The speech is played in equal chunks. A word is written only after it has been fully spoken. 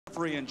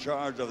referee in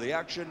charge of the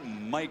action,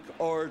 Mike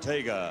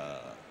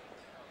Ortega.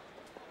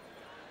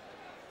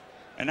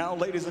 And now,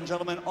 ladies and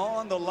gentlemen,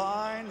 on the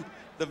line,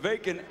 the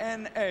vacant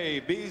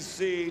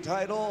NABC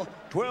title,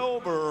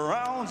 12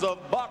 rounds of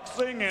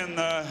boxing in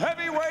the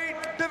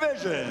heavyweight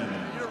division.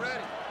 You're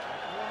ready.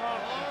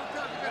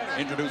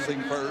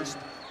 Introducing first,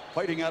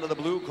 fighting out of the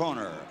blue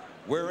corner,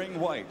 wearing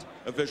white,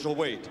 official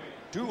weight,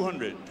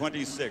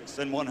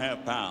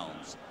 226.5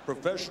 pounds.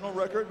 Professional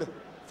record,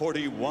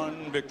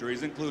 41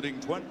 victories, including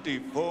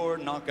 24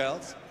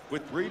 knockouts,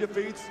 with 3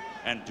 defeats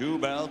and 2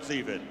 bouts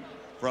even.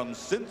 From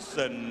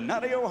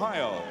Cincinnati,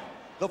 Ohio,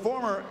 the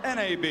former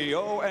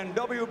NABO and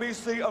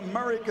WBC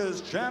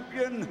America's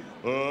champion,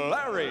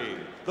 Larry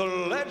the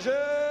Legend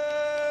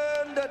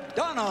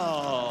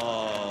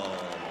Donald.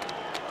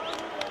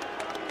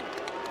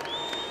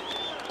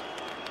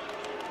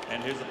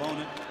 And his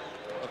opponent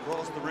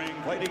across the ring,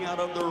 fighting out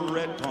of the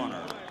red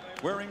corner,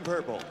 wearing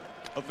purple,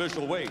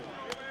 official weight,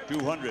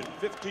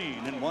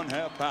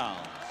 215.5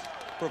 pounds.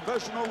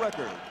 Professional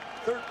record,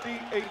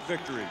 38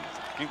 victories,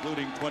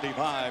 including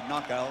 25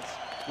 knockouts,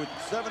 with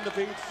 7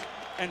 defeats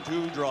and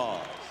 2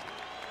 draws.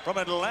 From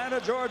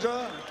Atlanta,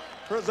 Georgia,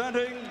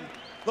 presenting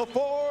the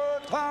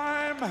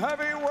 4-time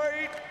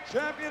heavyweight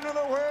champion of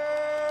the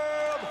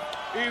world,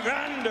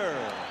 Evander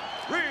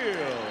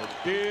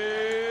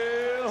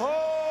Holyfield.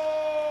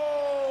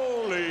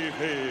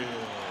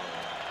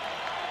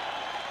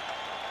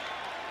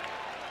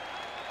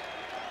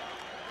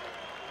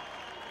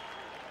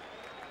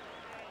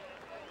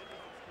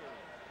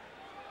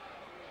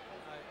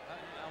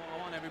 I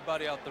want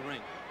everybody out the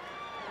ring.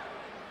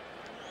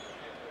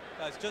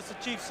 Guys, just a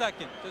chief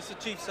second. Just a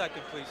chief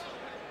second, please.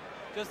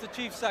 Just a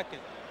chief second.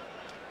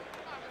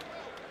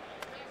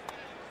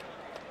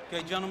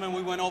 Okay, gentlemen,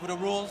 we went over the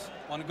rules.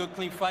 Want a good,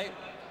 clean fight?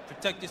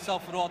 Protect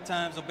yourself at all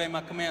times. Obey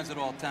my commands at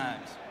all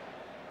times.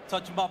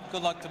 Touch them up.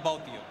 Good luck to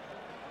both of you.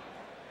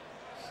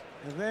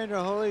 Evander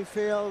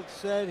Holyfield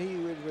said he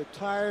would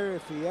retire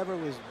if he ever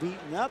was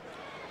beaten up.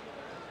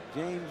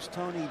 James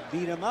Toney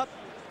beat him up.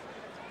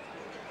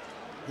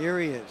 Here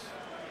he is.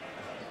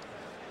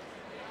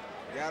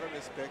 You gotta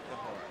respect the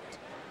heart.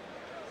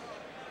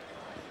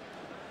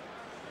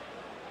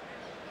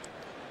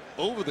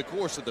 Over the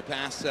course of the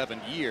past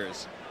 7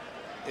 years,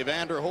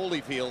 Evander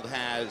Holyfield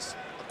has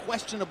a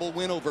questionable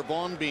win over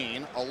Vaughn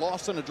Bean, a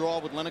loss and a draw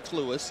with Lennox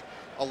Lewis,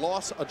 a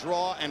loss, a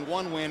draw, and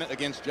 1 win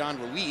against John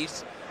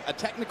Ruiz, a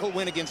technical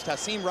win against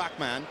Hasim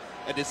Rahman,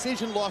 a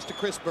decision loss to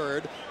Chris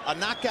Bird, a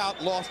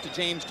knockout loss to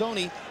James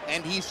Toney,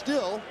 and he's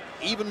still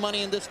even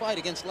money in this fight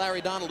against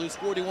Larry Donald, who's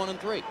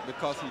 41-3.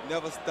 Because he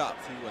never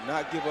stops. He will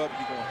not give up.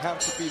 You're going to have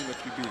to beat him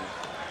if you beat him.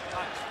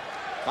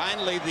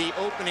 Finally, the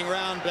opening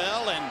round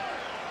bell, and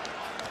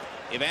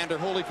Evander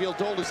Holyfield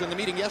told us in the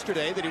meeting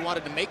yesterday that he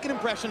wanted to make an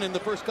impression in the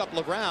first couple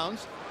of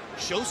rounds,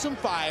 show some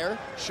fire,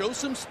 show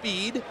some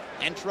speed,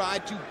 and try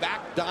to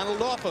back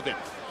Donald off of him.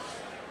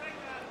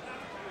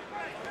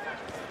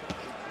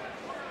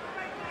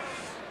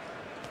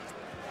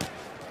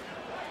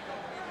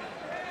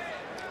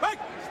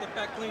 Step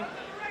back clean.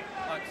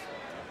 Box.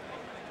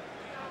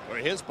 For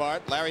his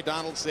part, Larry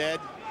Donald said,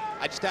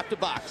 I just have to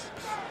box.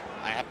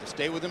 I have to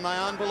stay within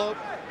my envelope,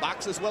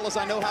 box as well as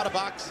I know how to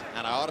box,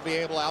 and I ought to be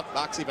able to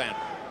outbox Evander.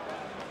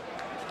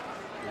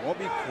 It won't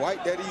be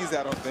quite that easy,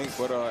 I don't think,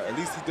 but at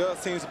least he does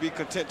seem to be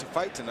content to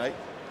fight tonight.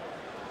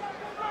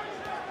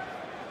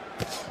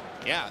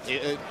 Yeah,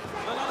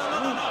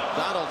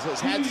 Donald has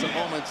had some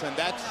moments, and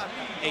that's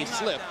a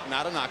slip,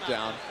 not a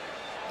knockdown.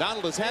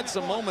 Donald has had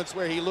some moments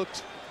where he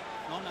looked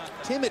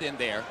timid in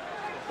there,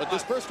 but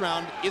this first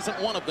round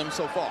isn't one of them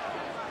so far.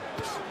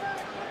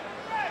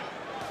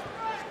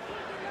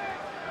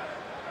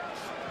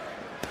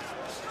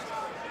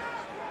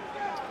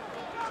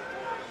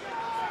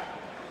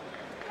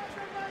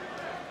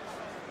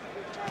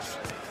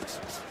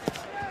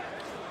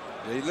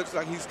 Yeah, he looks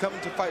like he's coming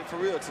to fight for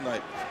real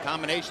tonight.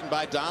 Combination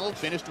by Donald,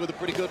 finished with a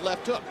pretty good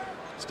left hook.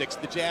 Sticks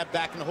the jab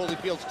back into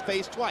Holyfield's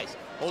face twice.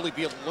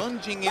 Holyfield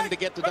lunging in to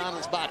get to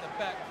Donald's body. Step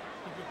back.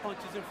 Keep your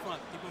punches in front.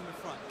 Keep them in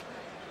front.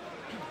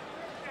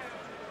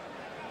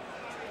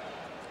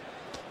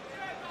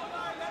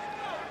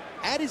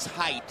 At his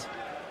height,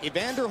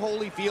 Evander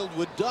Holyfield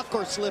would duck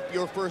or slip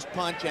your first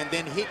punch and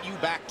then hit you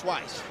back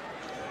twice.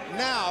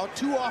 Now,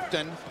 too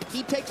often,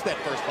 he takes that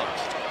first punch.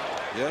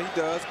 Yeah, he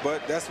does,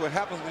 but that's what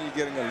happens when you're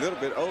getting a little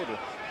bit older.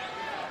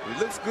 He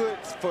looks good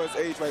for his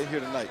age right here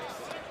tonight.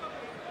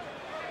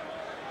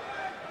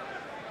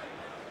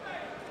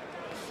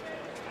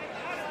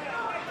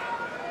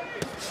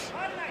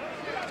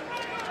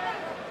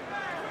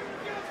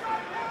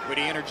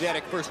 Pretty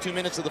energetic first 2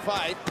 minutes of the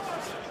fight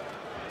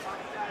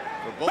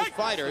for both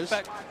fighters.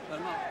 Back. Let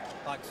him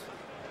out. Box.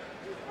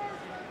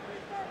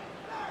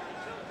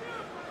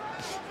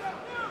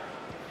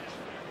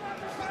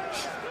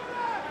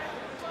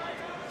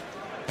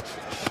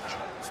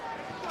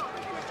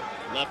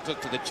 Left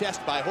hook to the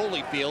chest by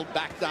Holyfield.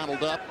 Back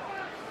Donald up.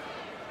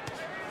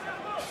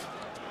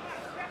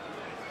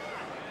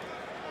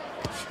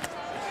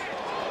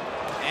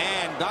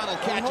 And Donald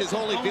catches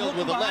Holyfield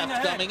with a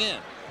left coming in.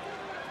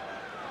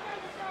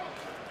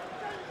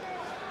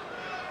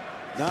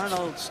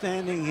 Donald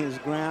standing his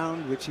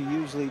ground, which he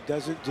usually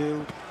doesn't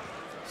do,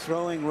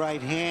 throwing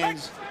right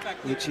hands,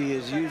 which he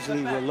is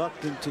usually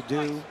reluctant to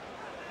do,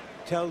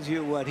 tells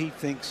you what he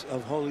thinks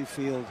of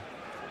Holyfield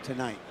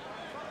tonight.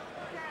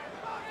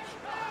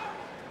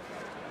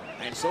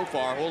 And so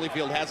far,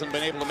 Holyfield hasn't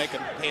been able to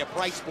pay a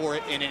price for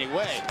it in any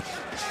way.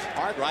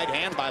 Hard right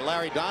hand by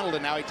Larry Donald,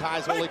 and now he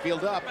ties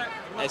Holyfield up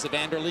as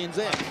Evander leans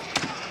in.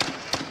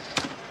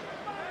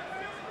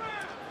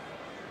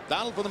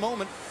 Donald, for the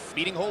moment,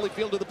 beating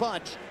Holyfield to the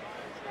punch,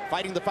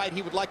 fighting the fight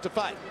he would like to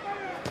fight.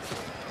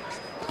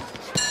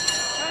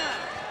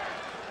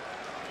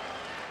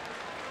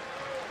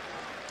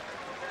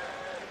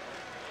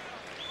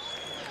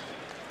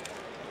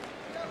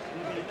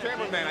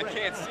 Cameraman, I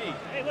can't see.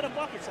 Hey, what a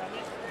bucket, son,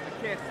 man. I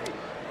can't see.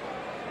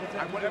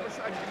 Whatever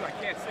side you do, I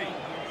can't see.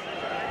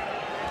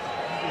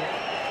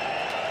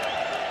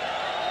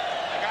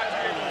 I gotta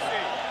be able to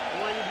see.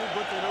 When you do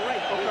go to the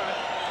right, Okay.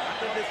 I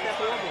think they step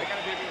over. I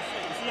gotta be able to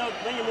see. You see how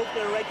when you move to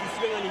the right, you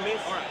swing on the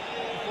miss? All right.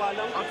 You fall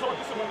down? I'll talk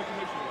to someone who can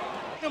make sure.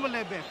 Him a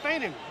little bit,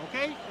 feint him,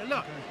 okay? And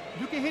look,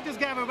 you can hit this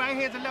guy with right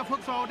hands and left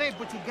hooks all day,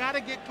 but you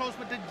gotta get close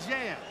with the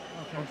jab,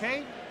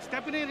 okay?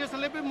 Step it in just a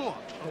little bit more,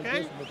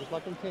 okay? Just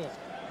like in camp.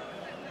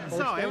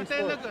 So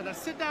everything look good. Now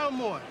sit down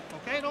more,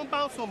 okay? Don't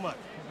bounce so much.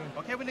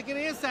 Okay, when they get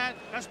inside,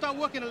 let's start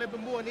working a little bit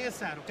more on the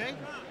inside, okay?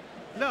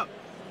 Look,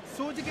 as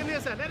soon as you get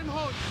inside, let him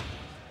hold.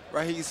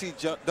 Right here you see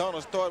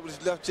Donald start with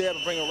his left jab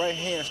and bring a right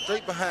hand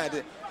straight behind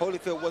it.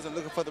 Holyfield wasn't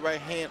looking for the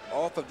right hand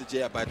off of the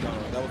jab by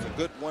Donald. That was a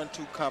good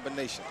 1-2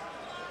 combination.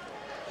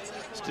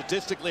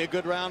 Statistically a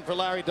good round for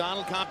Larry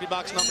Donald.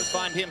 CompuBox numbers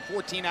find him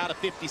 14 out of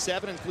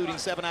 57, including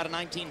 7 out of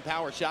 19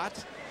 power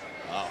shots.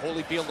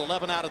 Holyfield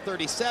 11 out of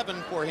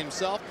 37 for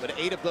himself, but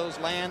 8 of those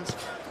lands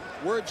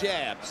were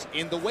jabs.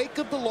 In the wake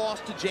of the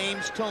loss to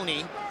James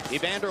Toney,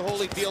 Evander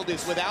Holyfield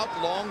is without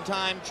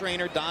longtime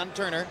trainer Don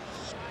Turner.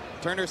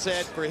 Turner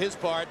said for his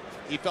part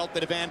he felt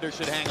that Evander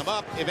should hang him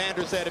up.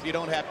 Evander said, if you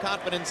don't have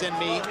confidence in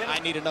me, I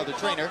need another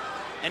trainer.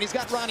 And he's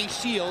got Ronnie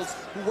Shields,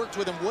 who worked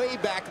with him way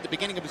back at the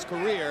beginning of his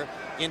career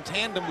in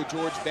tandem with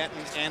George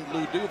Benton and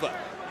Lou Duva.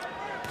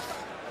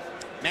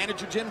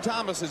 Manager Jim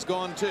Thomas is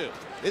gone too.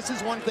 This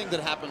is one thing that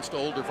happens to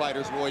older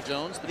fighters, Roy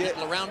Jones. The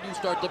people around you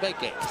start to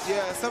vacate.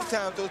 Yeah,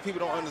 sometimes those people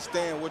don't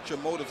understand what your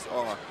motives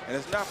are. And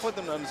it's not for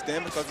them to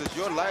understand because it's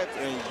your life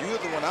and you're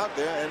the one out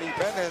there. And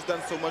Evander has done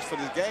so much for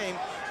this game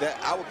that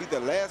I would be the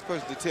last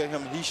person to tell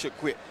him he should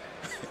quit.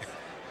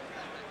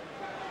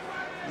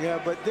 Yeah,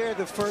 but they're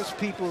the first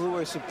people who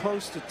are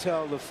supposed to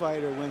tell the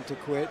fighter when to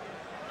quit.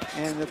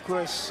 And of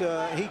course,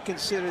 he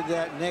considered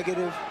that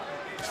negative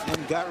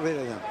and got rid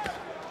of them.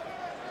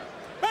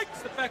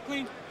 Step back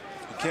clean.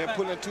 You can't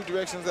pull in 2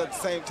 directions at the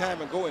same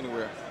time and go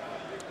anywhere.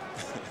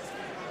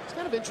 It's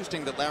kind of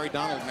interesting that Larry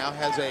Donald now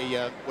has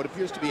a what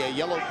appears to be a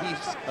yellow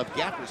piece of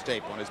gaffer's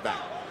tape on his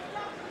back.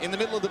 In the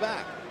middle of the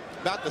back.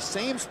 About the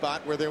same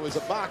spot where there was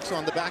a box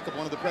on the back of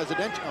one of the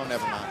presidential... Oh,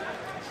 never mind.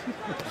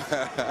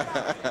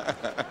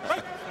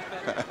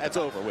 That's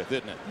over with,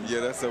 isn't it?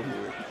 Yeah, that's over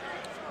with.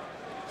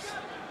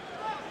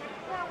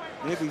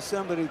 Maybe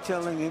somebody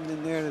telling him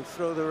in there to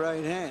throw the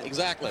right hand.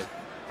 Exactly.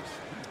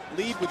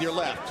 Lead with your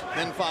left,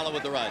 then follow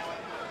with the right.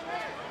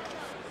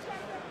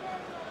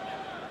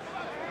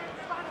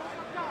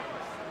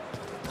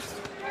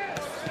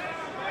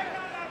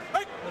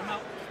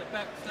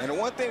 And the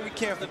one thing we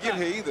can't forget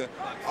here either,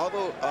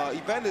 although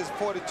Evander is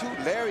 42,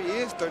 Larry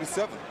is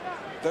 37.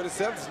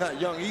 37 is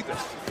not young either.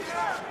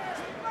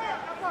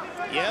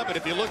 Yeah, but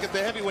if you look at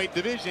the heavyweight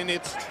division,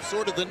 it's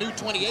sort of the new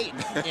 28.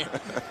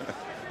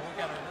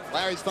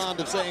 Larry's fond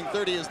of saying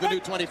 30 is the new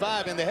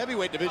 25. In the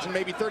heavyweight division,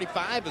 maybe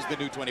 35 is the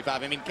new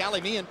 25. I mean,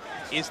 Cali Meehan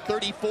is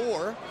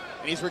 34,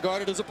 and he's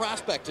regarded as a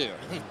prospect here.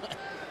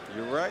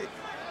 You're right.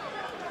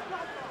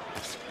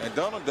 And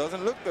Donald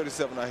doesn't look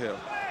 37 out here.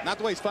 Not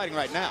the way he's fighting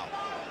right now.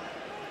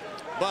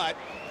 But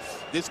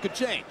this could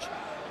change.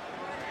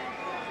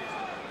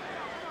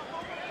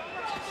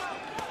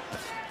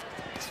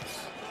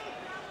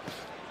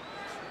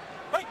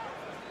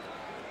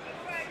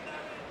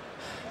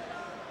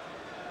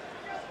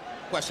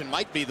 Question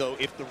might be, though,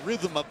 if the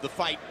rhythm of the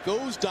fight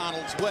goes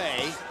Donald's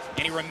way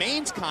and he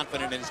remains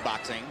confident in his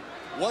boxing,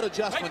 what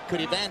adjustment could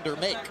Evander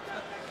make?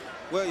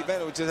 Well,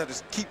 Evander would just have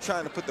to keep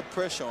trying to put the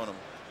pressure on him.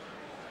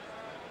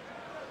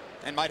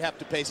 And might have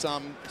to pay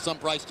some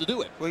price to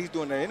do it. Well, he's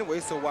doing that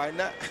anyway, so why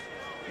not?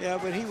 Yeah,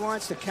 but he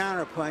wants to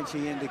counter punch,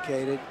 he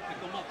indicated.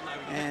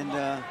 And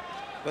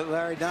but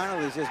Larry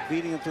Donald is just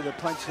beating him to the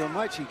punch so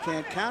much he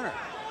can't counter.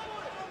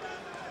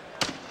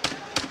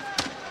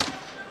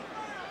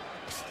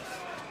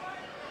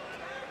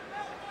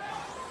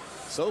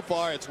 So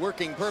far, it's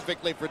working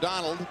perfectly for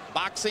Donald.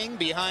 Boxing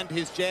behind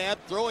his jab,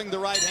 throwing the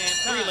right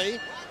hand freely,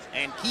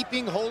 and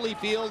keeping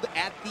Holyfield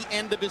at the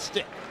end of his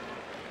stick.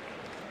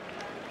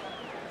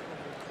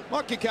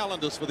 Mark your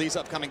calendars for these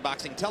upcoming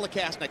boxing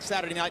telecasts. Next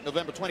Saturday night,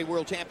 November 20,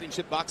 World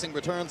Championship Boxing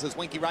returns as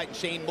Winky Wright and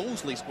Shane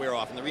Mosley square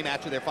off in the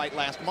rematch of their fight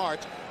last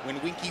March when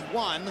Winky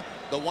won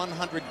the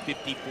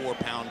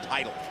 154-pound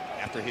title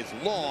after his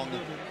long,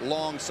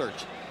 long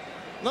search.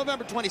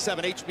 November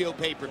 27, HBO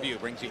pay-per-view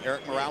brings you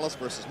Eric Morales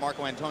versus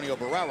Marco Antonio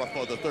Barrera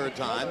for the third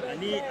time.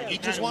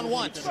 Each has won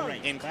once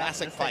in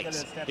classic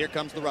fights. Here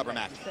comes the rubber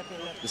match.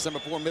 December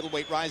 4,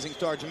 middleweight rising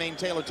star Jermaine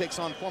Taylor takes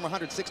on former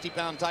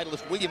 160-pound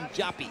titleist William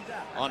Joppi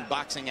on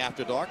Boxing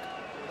After Dark.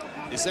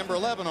 December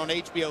 11 on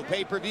HBO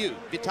pay-per-view,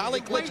 Vitaly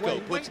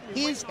Klitschko puts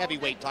his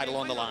heavyweight title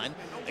on the line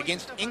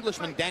against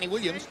Englishman Danny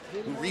Williams,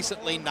 who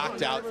recently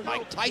knocked out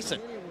Mike Tyson.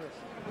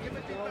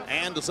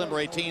 And December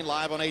 18,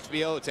 live on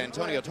HBO, it's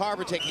Antonio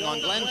Tarver taking on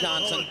Glenn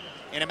Johnson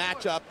in a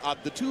matchup of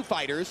the two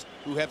fighters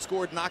who have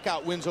scored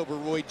knockout wins over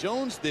Roy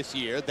Jones this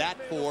year, that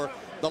for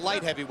the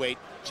light heavyweight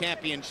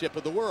championship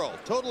of the world.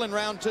 Total in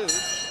round 2,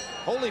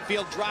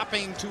 Holyfield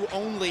dropping to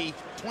only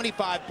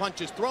 25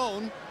 punches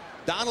thrown.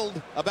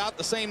 Donald about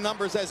the same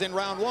numbers as in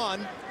round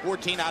 1,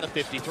 14 out of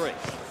 53.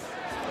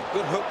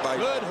 Good hook by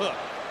Good hook.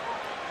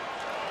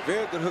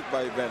 Very good hook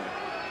by Evander.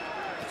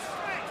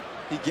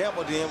 He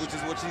gambled in, which is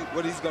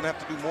what he's going to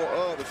have to do more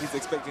of if he's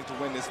expecting to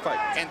win this fight.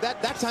 And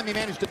that time he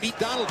managed to beat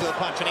Donald to a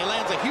punch, and he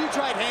lands a huge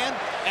right hand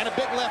and a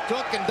big left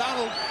hook, and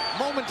Donald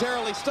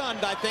momentarily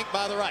stunned, I think,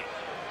 by the right.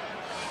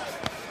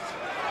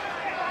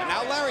 And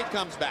now Larry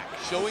comes back,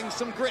 showing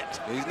some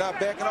grit. He's not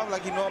backing off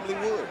like he normally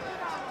would.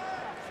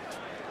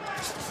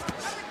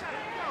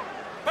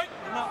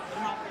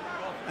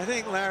 I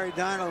think Larry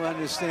Donald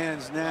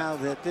understands now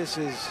that this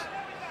is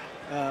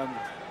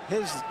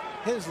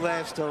his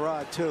last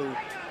hurrah too,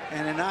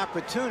 and an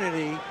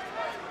opportunity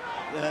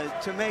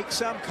to make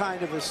some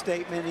kind of a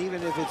statement,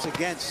 even if it's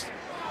against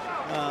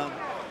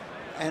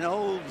an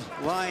old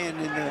lion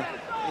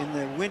in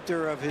the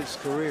winter of his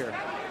career.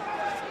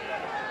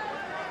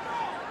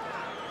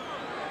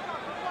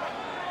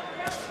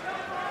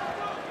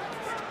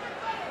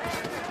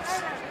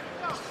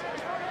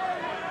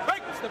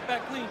 Step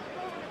back clean.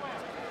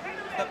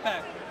 Step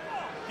back.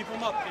 Keep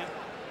him up, man.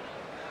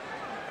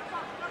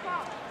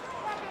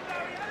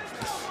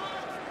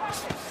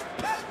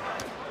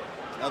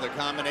 Another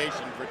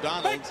combination for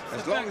Donald.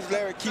 As long as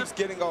Larry keeps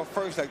getting off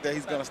first like that,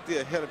 he's going to stay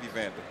ahead of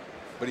Evander.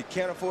 But he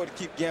can't afford to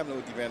keep gambling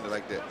with Evander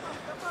like that.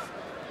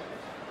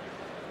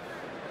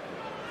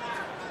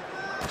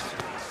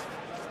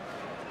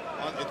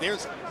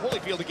 There's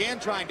Holyfield again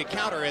trying to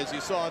counter, as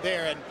you saw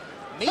there, and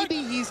maybe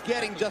he's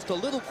getting just a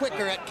little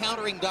quicker at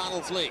countering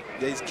Donald's lead.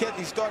 Yeah,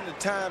 he's starting to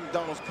time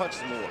Donald's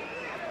punches more.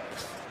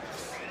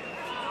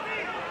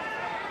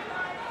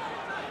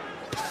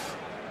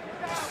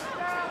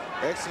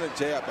 Excellent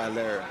jab by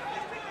Larry.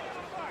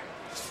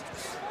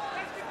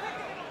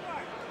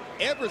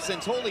 Ever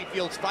since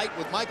Holyfield's fight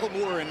with Michael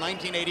Moore in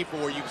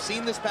 1984, you've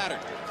seen this pattern.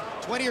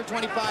 20 or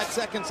 25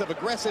 seconds of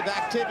aggressive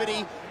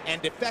activity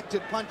and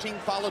effective punching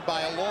followed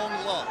by a long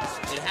lull.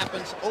 It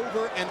happens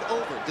over and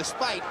over,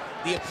 despite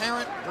the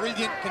apparent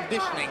brilliant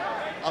conditioning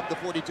of the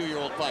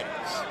 42-year-old fighter.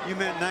 You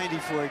meant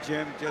 94,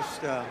 Jim.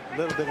 Just a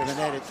little bit of an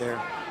edit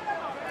there.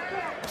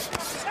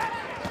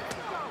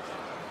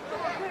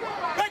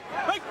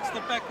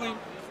 Step back clean.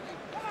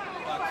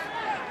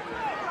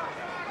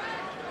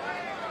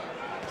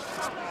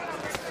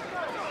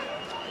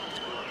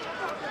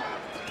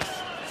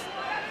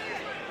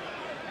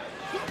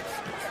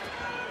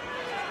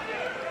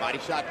 Body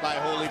shot by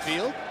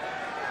Holyfield.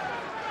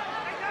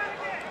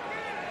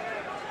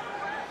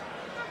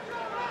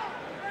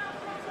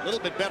 A little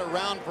bit better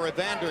round for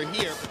Evander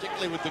here,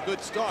 particularly with the good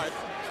start.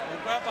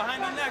 Don't grab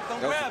behind the neck.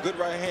 Don't That was grab. a good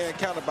right hand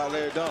counter by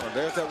Larry Donald.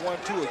 There's that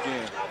 1-2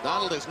 again.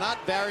 Donald is not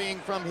varying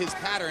from his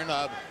pattern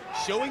of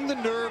showing the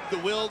nerve, the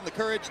will, and the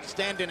courage to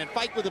stand in and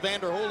fight with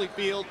Evander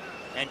Holyfield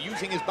and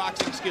using his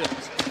boxing skills.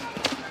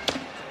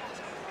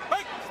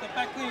 Right. Step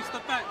back clean.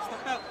 Step back.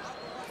 Step out.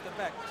 Step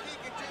back.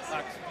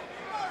 Box.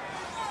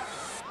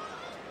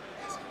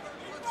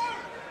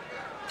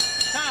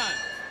 Time.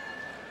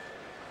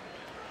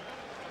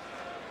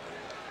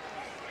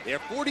 There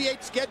are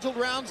 48 scheduled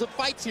rounds of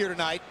fights here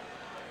tonight.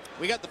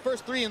 We got the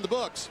first 3 in the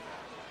books.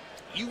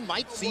 You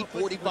might see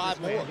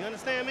 45 more. You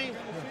understand me?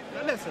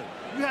 Now listen,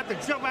 you have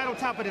to jump right on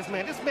top of this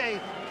man. This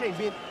man can't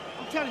be.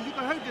 I'm telling you, you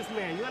can hurt this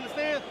man. You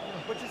understand?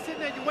 But you're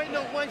sitting there, you're waiting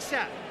on one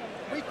shot.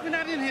 We're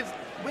not in his.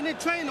 We didn't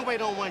train to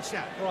wait on one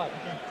shot. Right.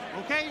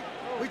 Okay?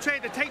 We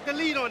trained to take the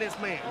lead on this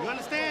man. You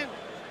understand?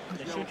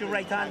 Just shoot your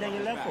right hand, then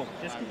your left hook.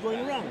 Just keep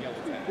going around.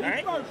 All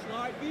right? Go to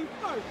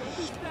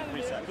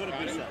B-side.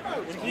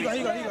 He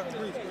got.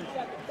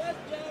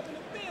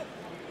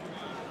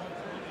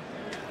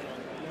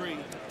 Breathe.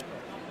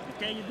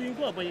 Okay, you're doing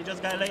good, but you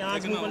just gotta let your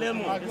arms move a little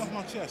more. Just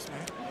my chest,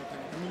 man.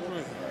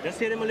 Just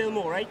hit him a little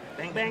more, right?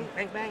 Bang, bang,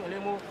 bang, bang, a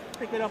little more.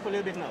 Pick it up a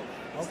little bit now.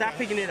 Okay. Start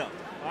picking it up,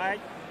 all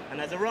right?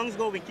 And as the rungs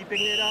go, we keep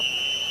picking it up.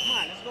 Come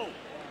on, let's go.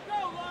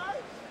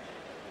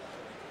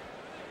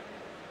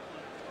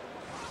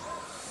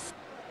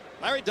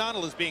 Larry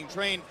Donald is being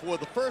trained for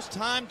the first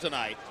time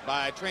tonight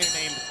by a trainer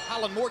named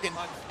Colin Morgan.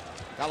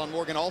 Colin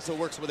Morgan also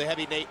works with a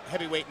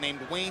heavyweight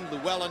named Wayne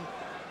Llewellyn.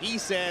 He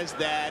says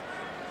that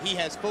he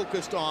has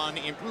focused on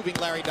improving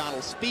Larry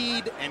Donald's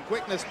speed and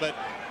quickness, but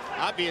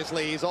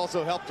obviously he's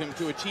also helped him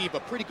to achieve a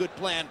pretty good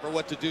plan for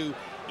what to do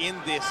in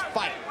this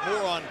fight.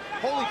 More on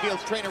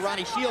Holyfield's trainer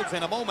Ronnie Shields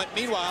in a moment.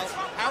 Meanwhile,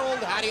 Harold,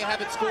 how do you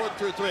have it scored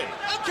through 3?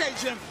 Okay,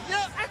 Jim.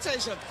 Yeah, I'll tell you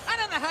something. I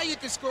don't know how you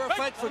can score a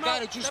fight for a guy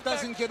that just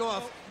doesn't get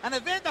off. And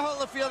Evander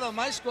Holyfield on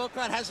my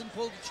scorecard hasn't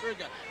pulled the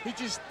trigger. He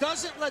just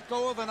doesn't let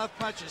go of enough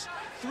punches.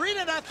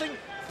 3-0,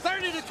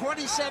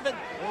 30-27,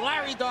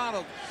 Larry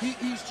Donald.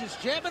 He's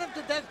just jabbing him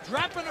to death,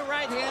 dropping the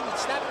right hand and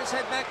snapping his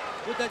head back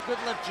with that good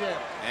left jab.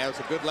 And it was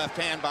a good left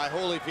hand by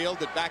Holyfield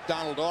that backed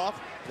Donald off.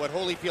 What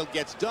Holyfield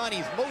gets done,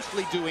 he's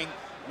mostly doing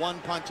one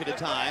punch at a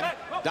time.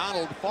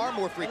 Donald far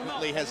more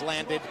frequently has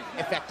landed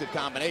effective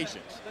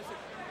combinations.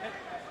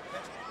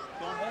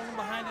 Don't hold him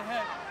behind the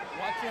head.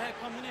 Watch your head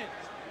coming in.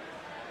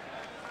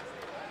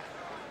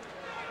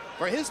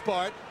 For his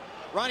part,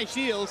 Ronnie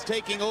Shields,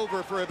 taking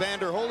over for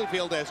Evander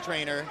Holyfield as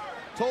trainer,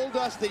 told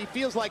us that he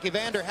feels like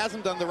Evander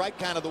hasn't done the right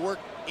kind of the work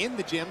in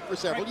the gym for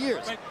several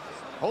years.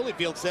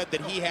 Holyfield said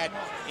that he had,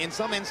 in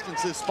some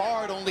instances,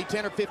 sparred only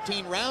 10 or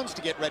 15 rounds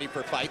to get ready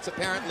for fights.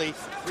 Apparently,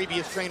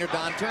 previous trainer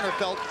Don Turner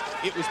felt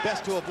it was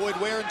best to avoid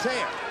wear and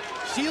tear.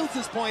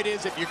 Shields' point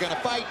is, if you're going to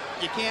fight,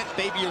 you can't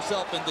baby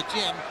yourself in the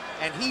gym,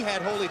 and he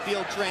had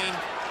Holyfield train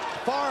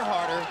far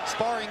harder,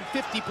 sparring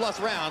 50-plus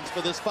rounds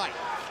for this fight.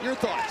 Your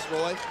thoughts,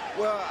 Roy?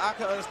 Well, I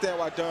can understand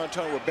why Don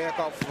Turner would back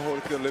off from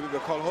Holyfield a little bit,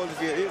 because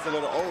Holyfield is a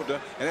little older,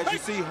 and as you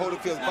see,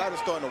 Holyfield's body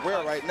starting to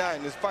wear right now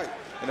in this fight.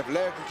 And if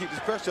Larry can keep this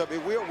pressure up,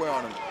 it will wear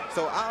on him.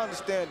 So I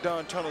understand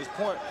Don Turner's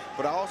point,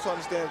 but I also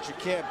understand that you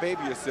can't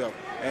baby yourself.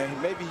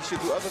 And maybe he should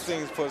do other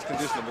things for his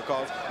conditioning,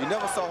 because you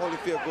never saw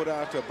Holyfield go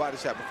down to a body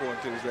shot before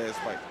until his last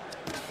fight.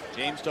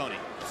 James Toney.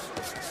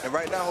 And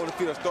right now,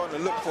 Holyfield is starting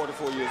to look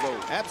 44 years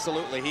old.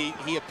 Absolutely.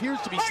 He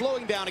appears to be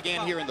slowing down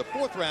again here in the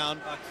 4th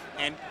round,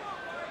 and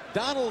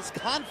Donald's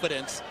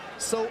confidence,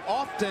 so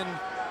often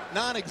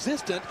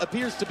non-existent,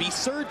 appears to be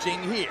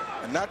surging here.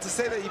 And not to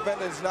say that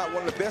Evander is not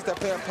one of the best at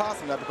playing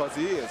possum now, because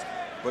he is.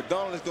 But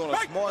Donald is doing a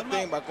smart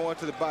thing by going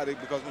to the body,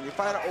 because when you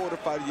fight an older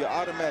fighter, you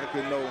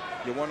automatically know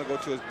you want to go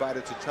to his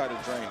body to try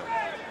to drain him.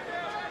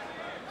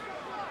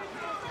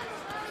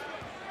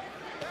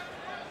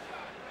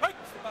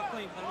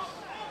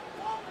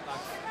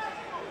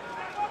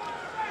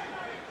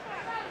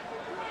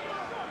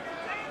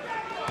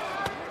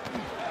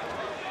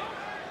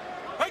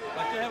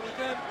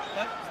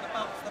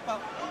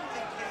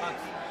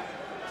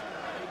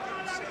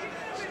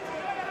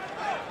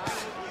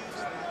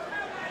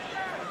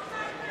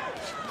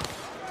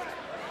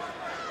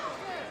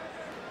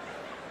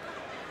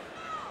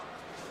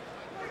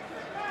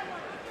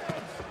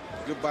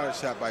 Good body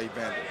shot by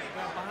Evander.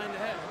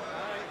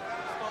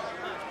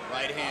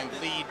 Right hand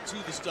lead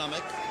to the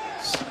stomach.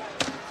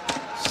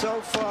 So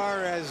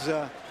far, as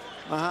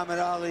Muhammad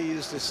Ali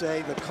used to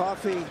say, the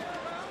coffee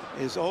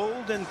is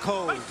old and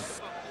cold.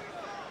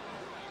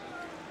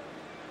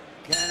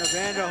 Can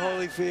Evander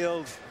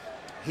Holyfield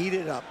heat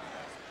it up?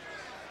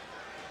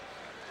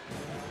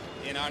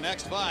 In our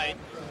next fight,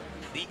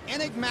 the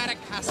enigmatic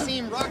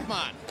Hasim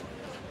Rahman,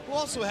 who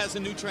also has a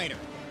new trainer,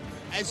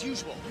 as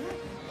usual,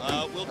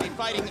 will be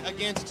fighting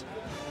against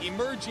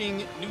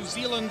emerging New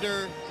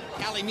Zealander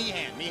Ali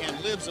Meehan.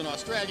 Meehan lives in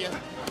Australia,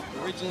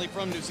 originally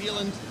from New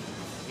Zealand.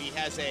 He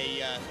has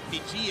a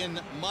Fijian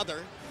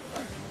mother,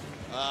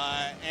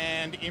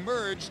 and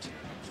emerged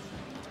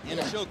in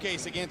a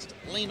showcase against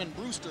Lehman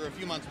Brewster a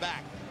few months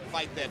back, a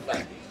fight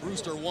that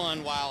Brewster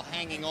won while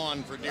hanging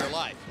on for dear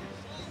life.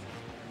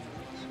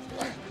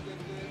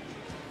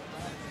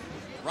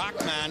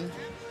 Rahman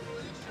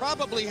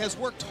probably has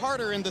worked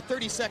harder in the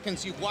 30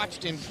 seconds you've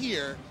watched him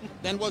here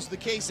than was the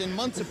case in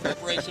months of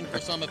preparation for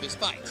some of his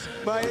fights.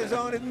 By his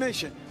own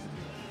admission.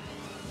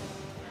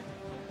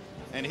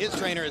 And his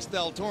trainer is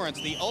Thel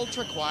Torrance, the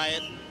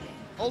ultra-quiet,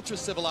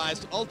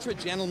 ultra-civilized,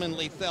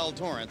 ultra-gentlemanly Thel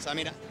Torrance. I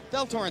mean,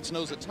 Thel Torrance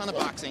knows a ton of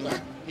boxing.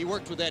 He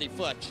worked with Eddie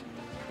Futch.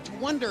 But you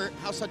wonder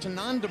how such a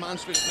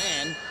non-demonstrative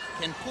man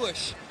can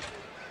push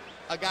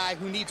a guy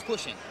who needs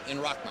pushing in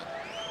Rahman.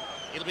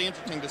 It'll be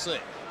interesting to see.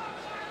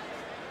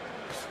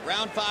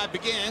 Round 5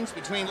 begins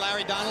between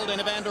Larry Donald and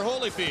Evander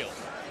Holyfield.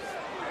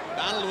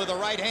 Donald with a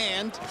right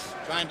hand,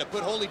 trying to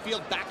put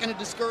Holyfield back in a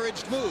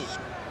discouraged mood.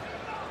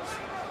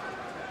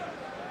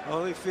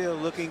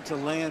 Holyfield looking to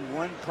land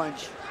one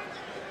punch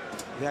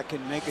that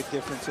can make a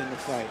difference in the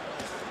fight.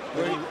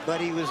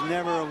 But he was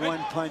never a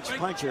one-punch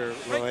puncher,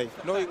 Roy.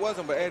 No, he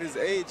wasn't, but at his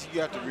age,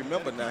 you have to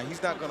remember now,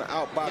 he's not going to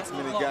outbox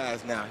many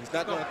guys now. He's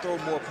not going to throw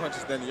more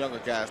punches than the younger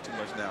guys too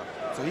much now.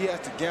 So he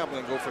has to gamble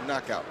and go for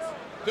knockouts.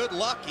 Good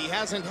luck. He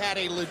hasn't had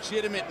a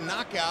legitimate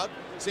knockout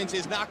since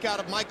his knockout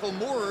of Michael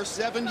Moorer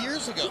 7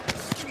 years ago.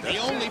 The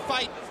only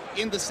fight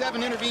in the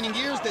 7 intervening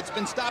years that's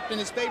been stopped in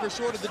his favor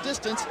short of the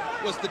distance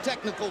was the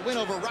technical win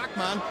over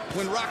Rahman,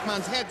 when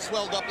Rahman's head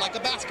swelled up like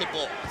a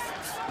basketball.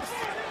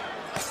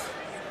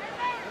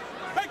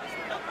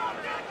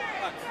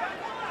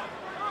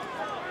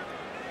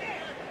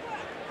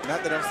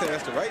 Not that I'm saying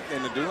that's the right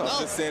thing to do.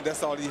 I'm just saying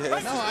that's all he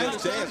has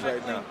his chance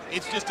right now.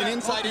 It's just an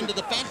insight into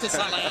the fantasy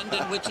land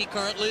in which he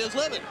currently is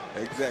living.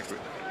 Exactly.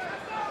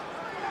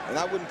 And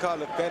I wouldn't call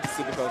it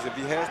fantasy, because if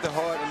he has the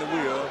heart and the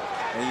will,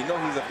 and you know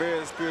he's a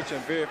very spiritual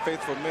and very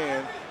faithful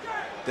man,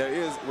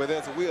 where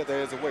there's a will,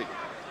 there is a way.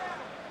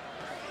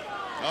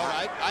 All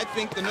right, I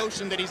think the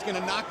notion that he's going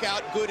to knock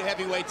out good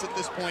heavyweights at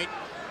this point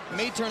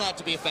may turn out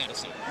to be a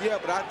fantasy. Yeah,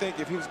 but I think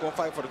if he was going to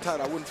fight for the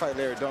title, I wouldn't fight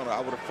Larry Donald.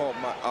 I would have fought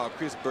my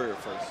Chris Bird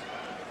first.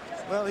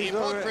 Well, he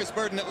fought Chris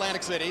Bird in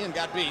Atlantic City and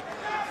got beat.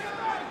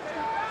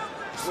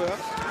 Well,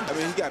 I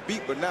mean, he got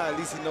beat, but now at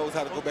least he knows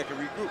how to go back and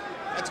regroup.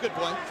 That's a good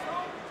point.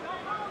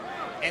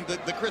 And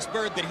the Chris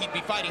Bird that he'd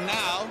be fighting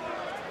now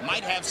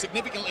might have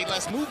significantly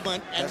less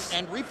movement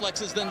and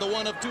reflexes than the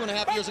one of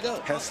 2.5 years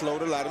ago. Has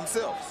slowed a lot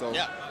himself. So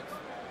yeah.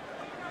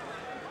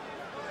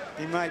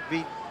 He might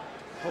beat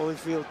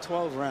Holyfield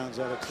 12 rounds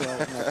out of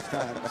 12 next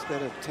time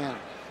instead of 10.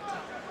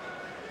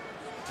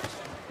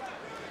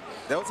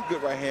 That was a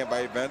good right hand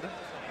by Evander.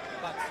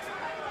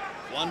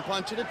 One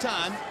punch at a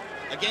time.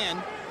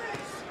 Again,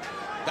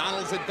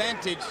 Donald's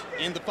advantage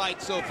in the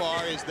fight so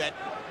far is that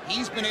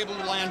he's been able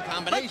to land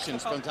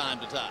combinations from time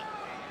to time.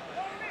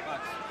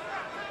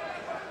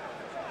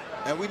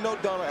 And we know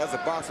Donald as a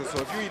boxer, so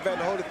if you're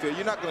Evander Holyfield,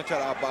 you're not going to try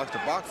to outbox the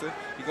boxer.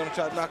 You're going to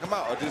try to knock him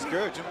out or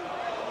discourage him.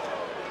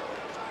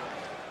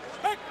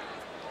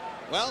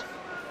 Well,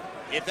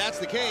 if that's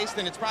the case,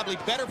 then it's probably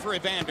better for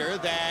Evander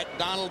that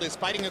Donald is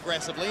fighting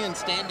aggressively and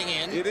standing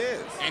in. It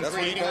is. And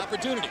creating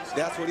opportunities.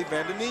 That's what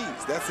Evander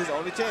needs. That's his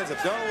only chance.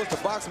 If Donald was to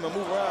box him and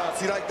move around,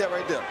 see like that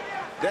right there.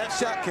 That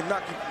shot can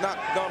knock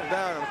Donald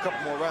down in a couple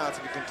more rounds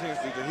if he continues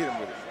to hit him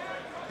with it.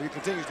 If he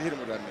continues to hit him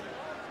with that, I mean.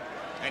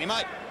 And he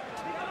might.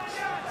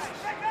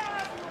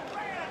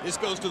 This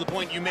goes to the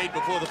point you made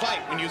before the fight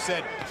when you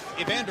said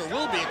Evander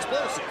will be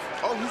explosive.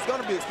 Oh, he's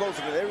going to be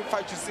explosive in every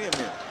fight you see him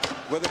in.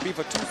 Whether it be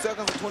for 2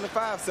 seconds or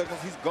 25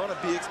 seconds, he's going to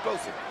be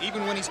explosive.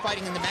 Even when he's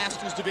fighting in the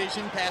Masters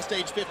division past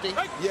age 50?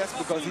 Yes,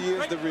 because he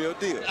is the real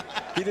deal.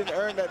 He didn't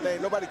earn that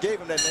name. Nobody gave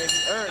him that name.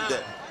 He earned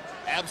that.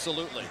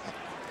 Absolutely.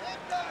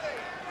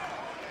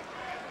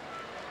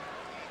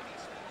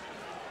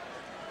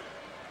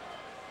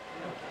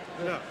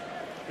 Look,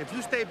 if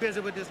you stay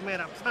busy with this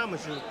man, I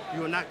promise you,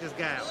 you will knock this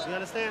guy out. You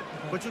understand?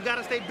 But you got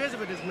to stay busy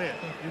with this man.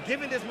 You're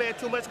giving this man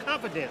too much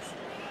confidence.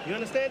 You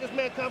understand? This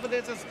man's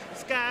confidence is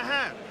sky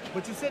high.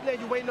 But you're sitting there,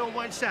 you're waiting on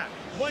one shot.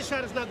 One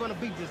shot is not going to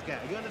beat this guy.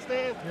 You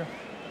understand? Yeah.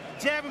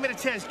 Jab him in the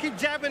chest. Keep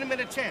jabbing him in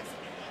the chest.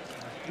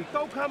 You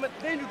throw coming,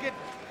 then you get...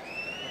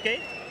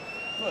 Okay?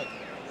 Good.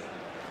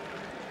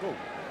 Go.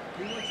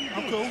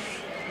 I'm cool.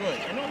 Good.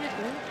 I know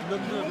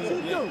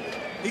you're cool.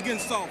 He getting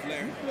soft,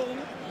 Larry.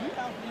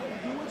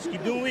 Just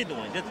keep doing what you're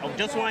doing.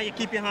 Just want you to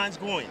keep your hands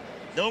going.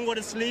 Don't go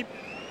to sleep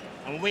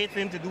and wait for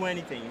him to do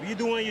anything. If you're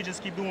doing it, you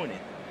just keep doing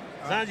it.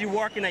 As long as you're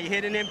working and you're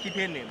hitting him, keep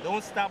hitting him.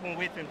 Don't stop and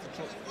wait for him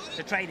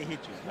to try to hit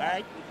you, all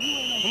right?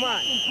 Come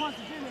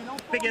on.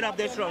 Pick it up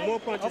there strong.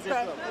 More punches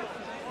there strong.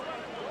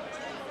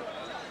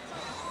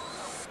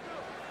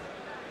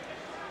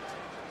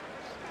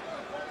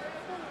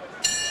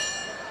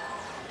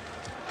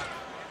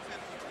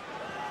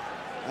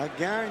 I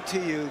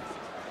guarantee you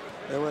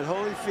that what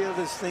Holyfield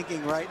is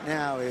thinking right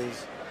now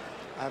is,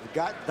 I've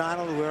got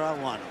Donald where I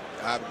want him.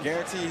 I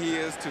guarantee he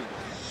is too.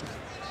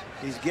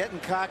 He's getting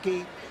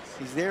cocky.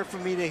 He's there for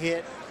me to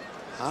hit.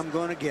 I'm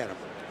going to get him.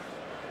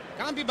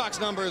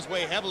 CompuBox numbers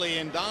weigh heavily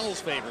in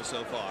Donald's favor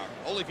so far.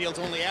 Holyfield's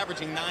only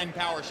averaging 9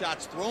 power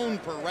shots thrown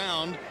per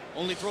round,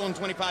 only throwing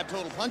 25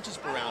 total punches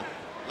per round.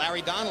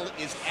 Larry Donald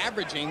is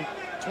averaging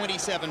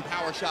 27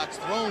 power shots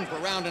thrown per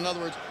round. In other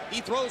words,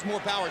 he throws more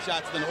power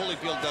shots than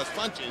Holyfield does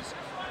punches,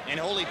 and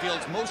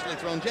Holyfield's mostly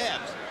thrown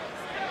jabs.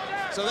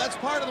 So that's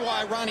part of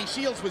why Ronnie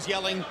Shields was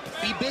yelling,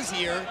 be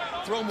busier,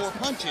 throw more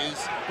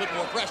punches, put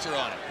more pressure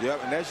on him.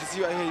 Yep, and as you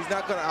see right here, he's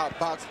not going to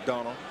outbox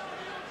Donald,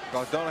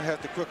 because Donald has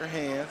the quicker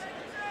hands.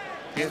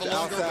 He has the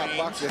outside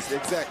box. Yes,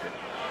 exactly.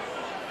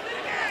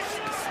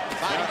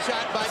 Body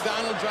shot by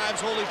Donald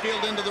drives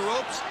Holyfield into the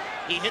ropes.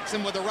 He hits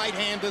him with a right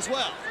hand as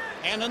well.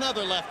 And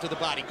another left to the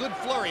body. Good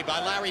flurry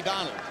by Larry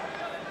Donald.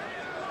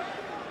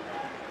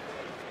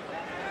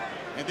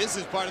 And this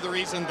is part of the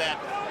reason that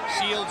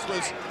Shields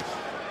was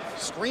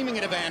screaming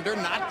at Evander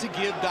not to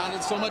give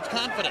Donald so much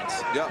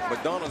confidence. Yeah,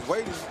 but Donald's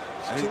waiting,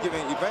 and he's giving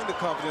Evander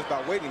confidence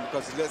by waiting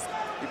because he lets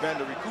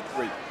Evander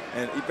recuperate.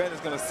 And Evander's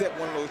going to set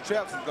one of those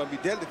traps. It's going to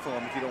be deadly for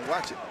him if you don't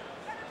watch it.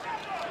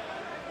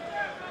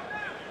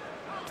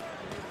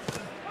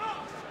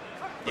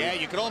 Yeah,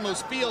 you could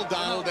almost feel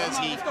Donald as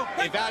he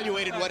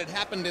evaluated what had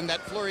happened in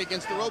that flurry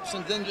against the ropes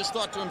and then just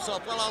thought to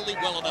himself, well, I'll leave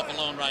well enough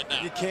alone right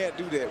now. You can't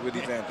do that with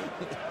Evander.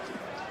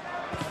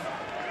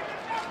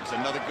 There's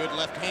another good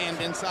left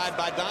hand inside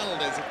by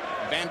Donald as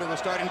Evander was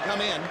starting to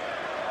come in.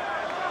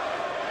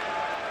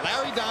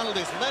 Larry Donald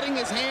is letting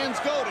his hands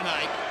go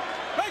tonight.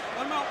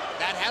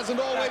 That hasn't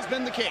always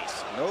been the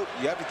case. Nope,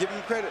 you have to give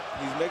him credit.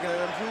 He's making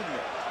an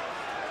improvement.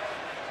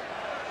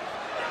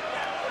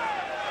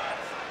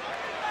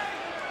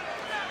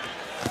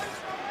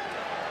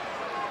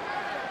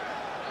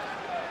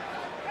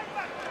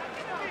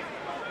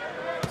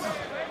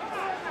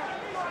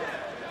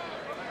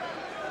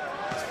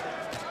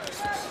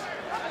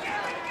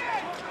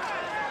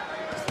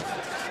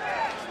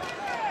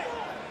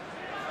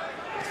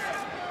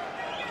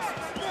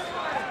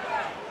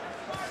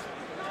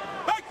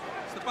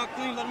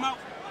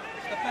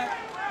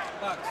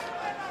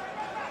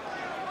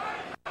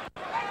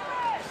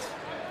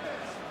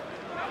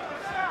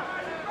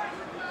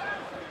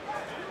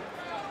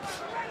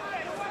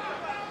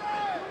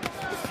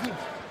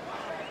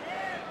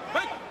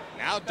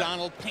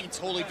 Donald paints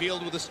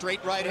Holyfield with a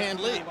straight right-hand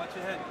lead.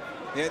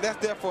 Yeah, that's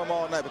there for him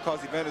all night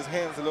because Evander's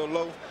hands are a little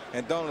low,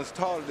 and Donald is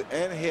taller,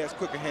 and he has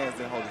quicker hands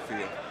than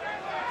Holyfield.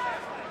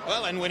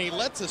 Well, and when he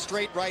lets a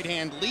straight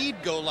right-hand lead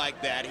go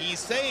like that, he's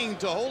saying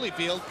to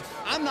Holyfield,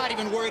 I'm not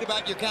even worried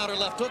about your counter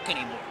left hook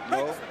anymore.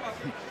 No.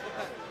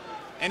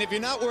 And if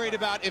you're not worried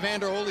about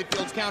Evander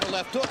Holyfield's counter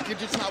left hook, you're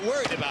just not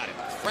worried about it,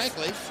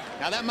 frankly.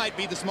 Now, that might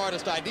be the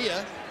smartest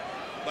idea,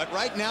 but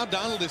right now,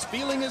 Donald is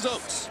feeling his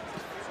oats.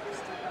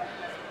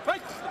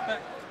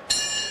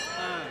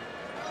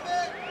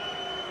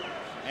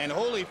 And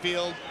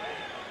Holyfield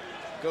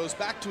goes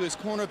back to his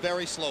corner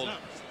very slowly.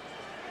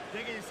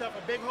 Digging yourself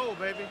a big hole,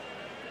 baby.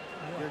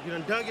 You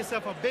done dug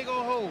yourself a big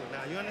old hole.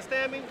 Now, you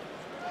understand me?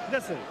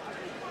 Listen,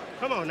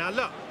 come on now,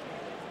 look.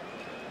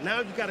 Now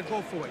you got to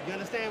go for it. You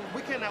understand?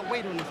 We cannot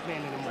wait on this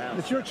man anymore.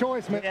 It's your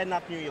choice, man. Head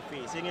up near your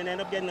face. You're going to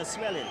end up getting a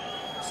swelling.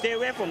 Stay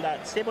away from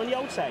that. Stay on the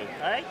outside,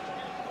 all right?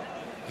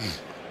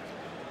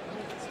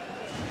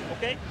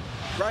 Okay?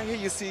 Right here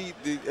you see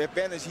the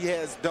advantage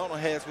Donald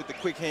has with the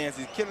quick hands.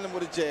 He's killing him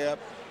with a jab.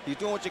 He's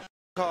doing what you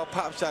call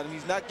pop shot, and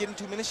he's not getting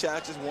too many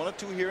shots, just one or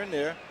two here and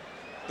there.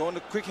 Throwing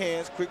the quick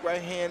hands, quick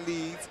right hand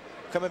leads,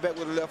 coming back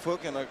with a left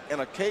hook and an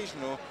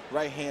occasional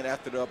right hand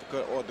after the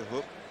uppercut or the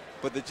hook.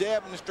 But the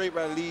jab and the straight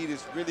right lead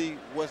is really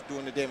what's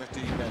doing the damage to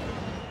Evander.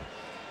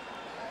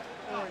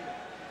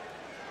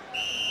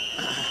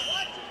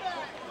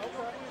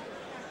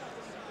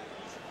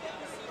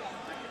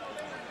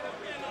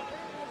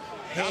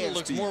 Donald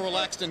looks more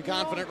relaxed and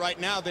confident right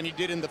now than he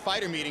did in the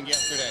fighter meeting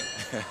yesterday.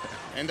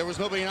 And there was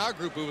nobody in our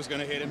group who was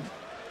going to hit him.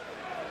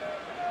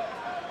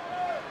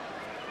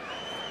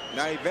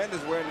 Now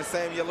Evander's wearing the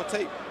same yellow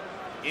tape.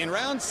 In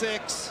round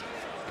 6,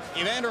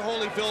 Evander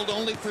Holyfield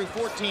only threw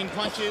 14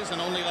 punches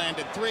and only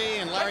landed 3,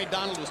 and Larry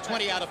Donald was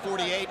 20 out of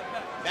 48.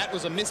 That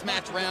was a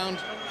mismatch round.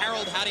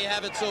 Harold, how do you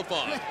have it so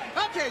far?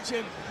 Okay,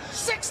 Jim.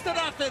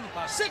 6-0,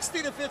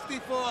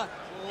 60-54.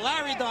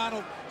 Larry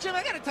Donald. Jim,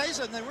 I got to tell you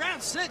something. In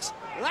round 6,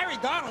 Larry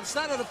Donald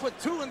started to put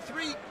 2 and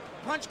 3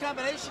 punch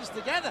combinations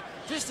together,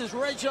 just as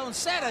Roy Jones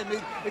said. I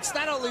mean, it's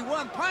not only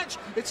one punch,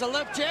 it's a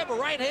left jab, a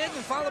right hand,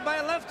 and followed by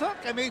a left hook.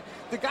 I mean,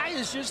 the guy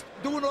is just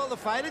doing all the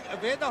fighting.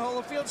 Evander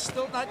Holyfield's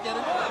still not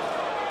getting off.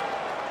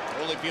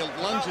 Holyfield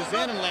lunges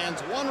in and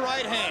lands one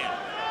right hand.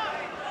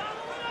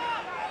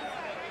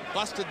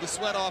 Busted the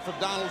sweat off of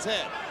Donald's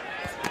head.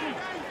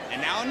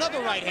 And now another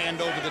right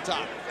hand over the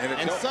top.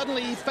 And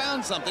suddenly he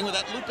found something with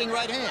that looping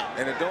right hand.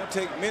 And it don't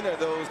take many of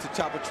those to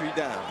chop a tree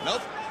down.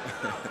 Nope.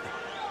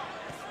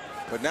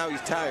 But now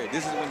he's tired.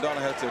 This is when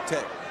Donald has to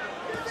attack.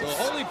 So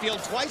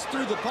Holyfield twice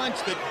threw the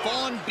punch that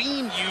Vaughn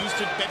Bean used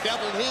to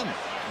bedevil him.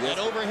 Yes. That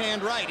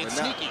overhand right, it's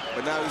sneaky.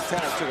 But now he's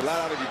tired. Took a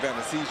lot out of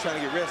Evander. See, he's trying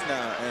to get rest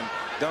now. And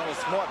Donald's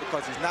smart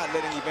because he's not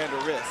letting Evander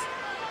rest.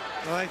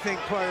 Well, I think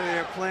part of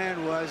their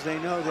plan was they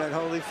know that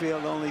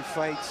Holyfield only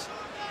fights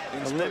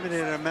a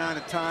limited amount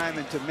of time,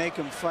 and to make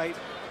him fight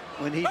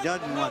when he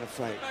doesn't want to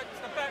fight.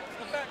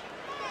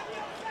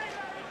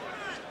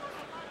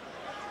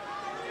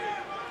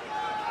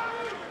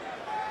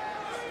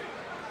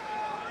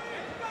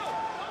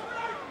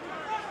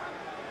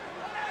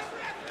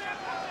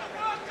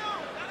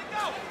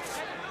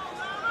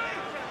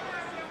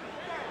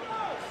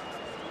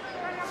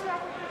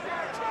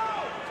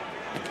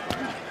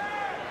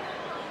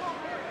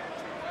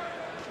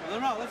 Let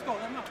him out, let's go,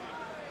 let him out.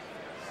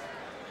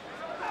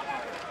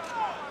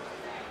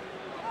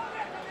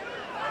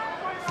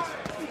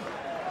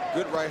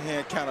 Good right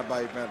hand counter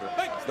by Evander.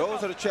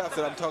 Those are the traps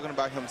that I'm talking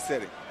about him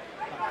setting.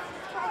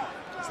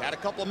 He's had a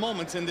couple of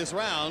moments in this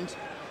round.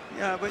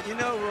 Yeah, but you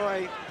know,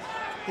 Roy,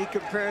 he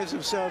compares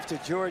himself to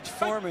George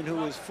Foreman, who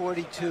was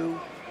 42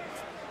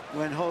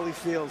 when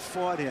Holyfield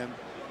fought him.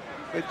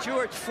 But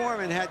George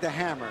Foreman had the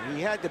hammer.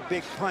 He had the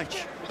big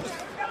punch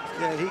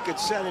that he could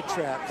set a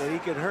trap, that he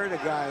could hurt a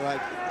guy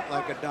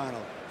like a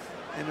Donald.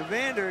 And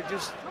Evander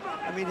just,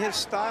 I mean, his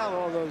style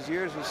all those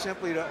years was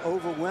simply to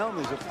overwhelm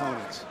his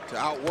opponents. To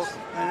outwork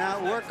them. And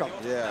outwork them.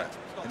 Yeah.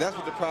 And that's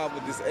what the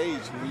problem with this age.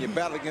 When you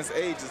battle against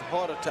age, it's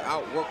harder to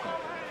outwork them.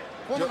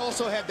 Foreman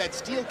also had that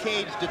steel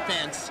cage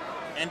defense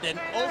and an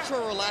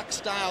ultra-relaxed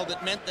style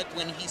that meant that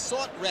when he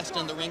sought rest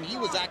in the ring, he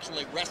was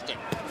actually resting,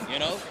 you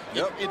know?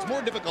 Yep. It's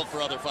more difficult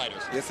for other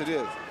fighters. Yes, it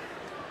is.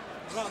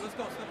 Come on, let's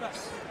go, step back.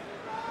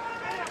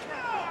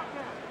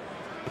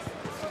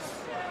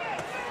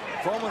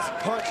 Foreman's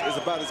punch is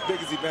about as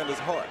big as Evander's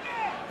heart.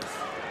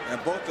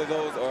 And both of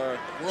those are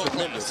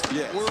tremendous.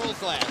 Yes. World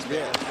class.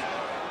 Yes.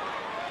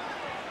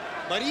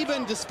 But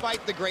even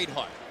despite the great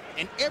heart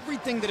and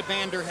everything that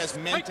Evander has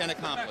meant and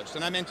accomplished,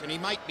 and I mentioned he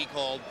might be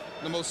called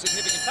the most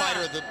significant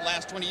fighter of the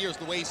last 20 years,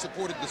 the way he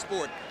supported the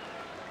sport,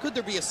 could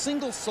there be a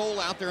single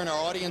soul out there in our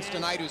audience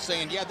tonight who's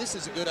saying, yeah, this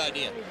is a good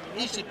idea.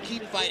 He should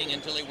keep fighting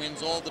until he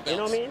wins all the belts. You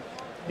know what I mean?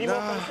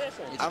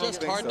 It's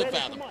just hard to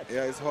fathom.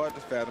 Yeah, it's hard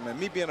to fathom. And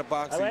me being a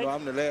boxer, you know,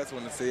 I'm the last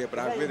one to say it, but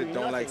I really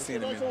don't like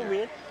seeing him in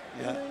here.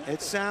 Yeah,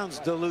 it sounds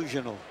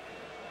delusional.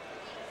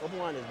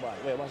 Open on his body.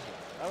 Wait, watch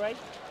it. All right?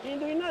 He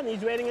ain't doing nothing.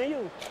 He's waiting on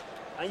you.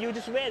 And you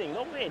just waiting.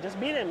 Don't wait. Just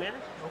beat him, man.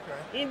 Okay.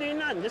 He ain't doing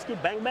nothing. Just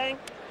keep bang, bang.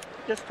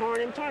 Just turn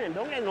him.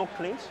 Don't get no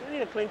clinch. You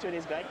need a clinch with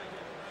this guy.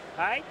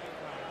 All right?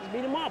 Just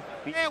beat him up.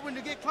 Yeah, when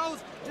you get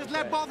close, just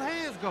let both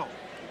hands go.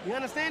 You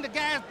understand? The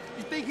guy,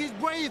 you think he's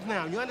brave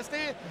now. You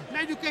understand?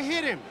 Now you can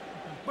hit him.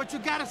 But you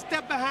got to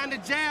step behind the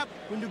jab.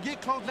 When you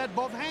get close, let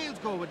both hands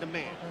go with the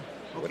man.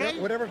 Okay?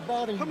 Whatever's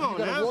bothering you, you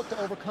got to work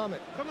to overcome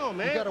it. Come on,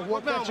 man. You got to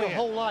work that your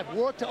whole life.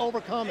 Work to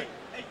overcome it.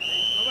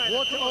 All right,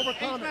 work to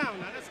overcome it. Now,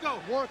 let's go.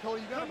 Work,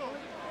 Holy. You got to.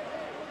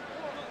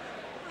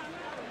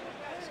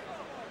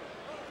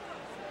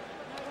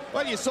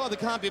 Well, you saw the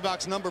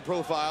CompuBox number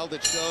profile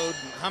that showed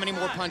how many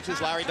more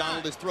punches Larry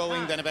Donald is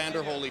throwing than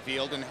Evander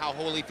Holyfield, and how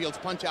Holyfield's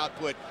punch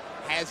output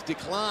has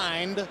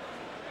declined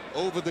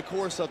over the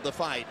course of the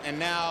fight. And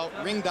now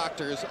ring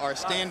doctors are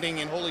standing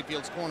in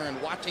Holyfield's corner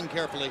and watching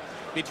carefully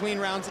between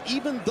rounds,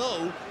 even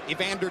though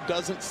Evander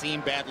doesn't seem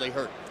badly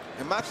hurt.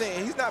 And my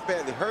thing, he's not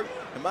badly hurt.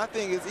 And my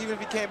thing is, even if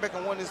he came back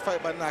and won this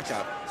fight by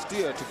knockout,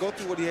 still, to go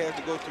through what he has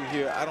to go through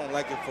here, I don't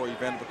like it for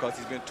Evander, because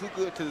he's been too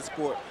good to the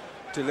sport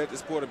to let the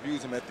sport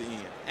abuse him at the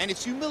end. And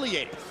it's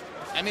humiliating.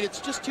 I mean, it's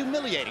just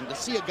humiliating to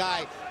see a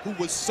guy who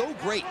was so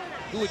great,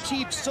 who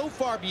achieved so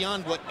far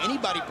beyond what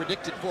anybody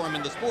predicted for him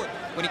in the sport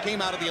when he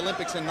came out of the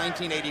Olympics in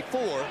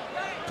 1984,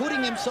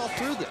 putting himself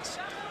through this.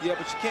 Yeah,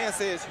 but you can't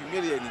say it's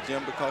humiliating,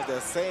 Jim, because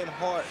that same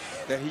heart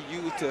that he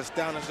used to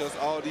astonish us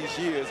all these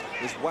years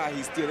is why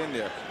he's still in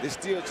there. It's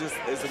still just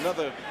is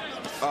another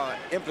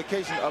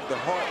implication of the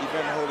heart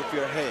Evander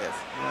Holyfield has.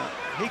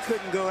 Yeah. He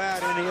couldn't go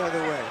out any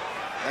other way.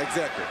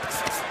 Exactly.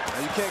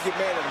 And you can't get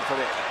mad at him for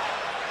that.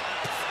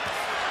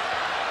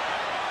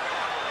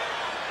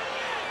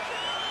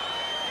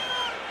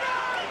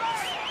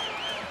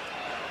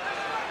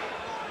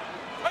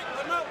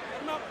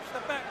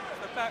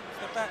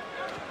 Step back.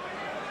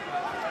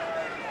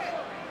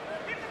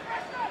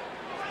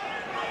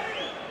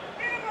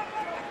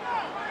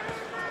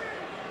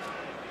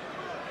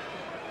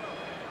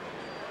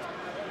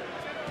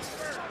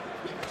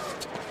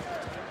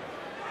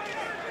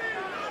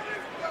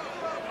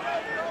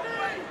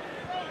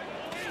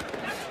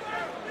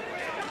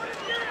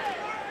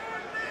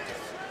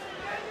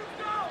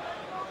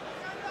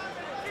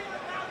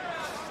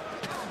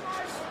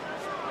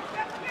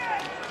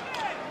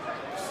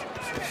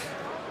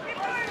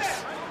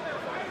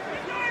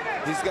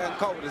 He's gotten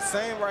caught with the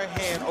same right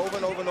hand over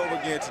and over and over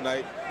again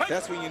tonight.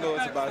 That's when you know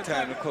it's about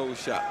time to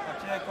close shop.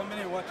 Watch your head, come in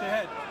here, watch your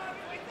head.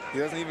 He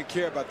doesn't even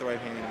care about the right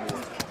hand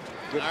anymore.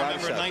 Good I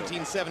remember in shot,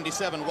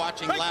 1977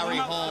 watching Larry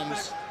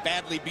Holmes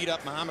badly beat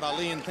up Muhammad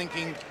Ali and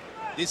thinking,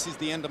 this is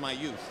the end of my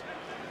youth.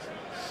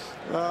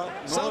 Well,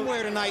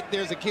 somewhere tonight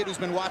there's a kid who's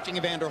been watching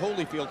Evander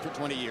Holyfield for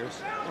 20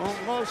 years. Well,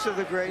 most of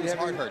the great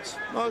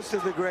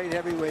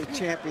heavyweight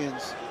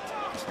champions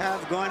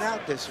have gone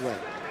out this way.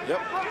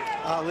 Yep.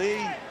 Ali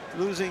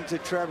losing to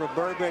Trevor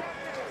Berbick,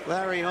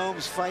 Larry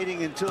Holmes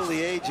fighting until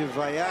the age of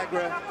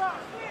Viagra,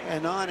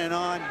 and on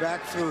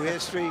back through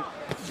history,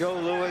 Joe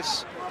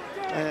Louis,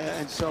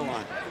 and so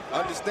on.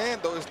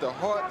 Understand, though, it's the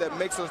heart that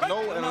makes us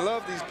know and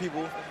love these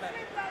people.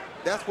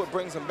 That's what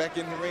brings them back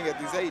in the ring at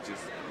these ages.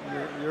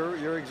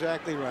 You're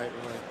exactly right,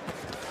 Roy.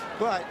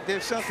 But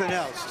there's something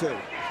else, too.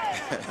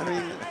 I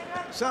mean,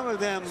 some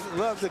of them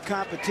love the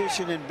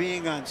competition and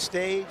being on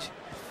stage,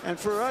 and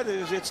for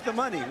others, it's the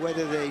money,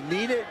 whether they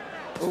need it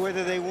or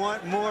whether they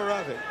want more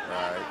of it.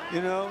 Right.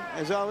 You know,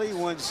 as Ali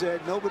once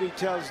said, nobody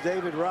tells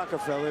David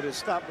Rockefeller to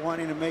stop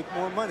wanting to make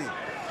more money.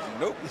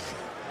 Nope.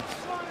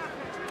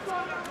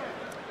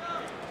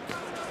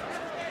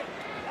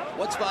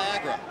 What's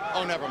Viagra?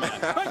 Oh, never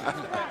mind.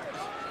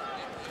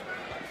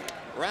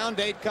 Round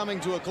 8 coming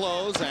to a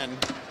close, and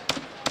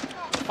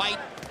the fight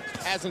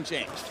hasn't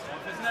changed.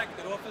 Off his neck,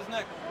 get off his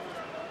neck.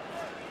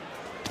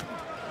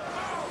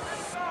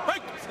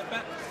 Step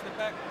back, step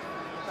back.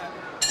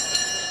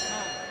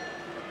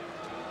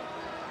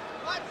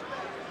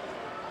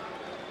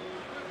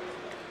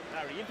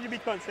 Larry, if you be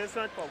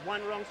consistent for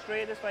one round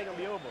straight, this fight gonna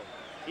be over.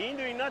 He ain't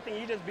doing nothing,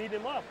 you just beat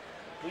him up.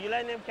 But you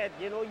let him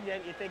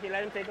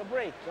let him take a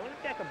break. Don't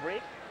take a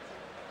break.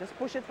 Just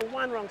push it for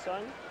one round,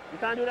 son. You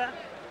can't do that?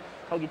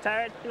 Oh, you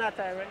tired? You're not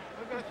tired, right?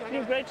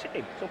 You're in great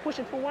shape. So push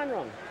it for one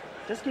round.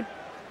 Just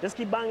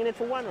keep banging it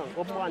for one round.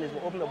 Open the water,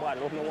 open the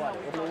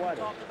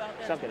water.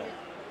 Suck it up.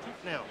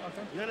 Now,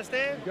 you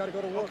understand? You gotta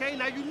go to work. Okay,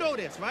 now you know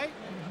this, right?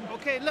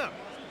 Okay, look.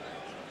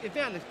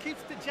 Evander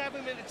keeps the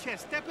jabbing in the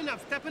chest, stepping up.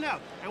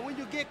 And when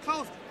you get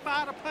close,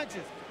 fire the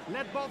punches.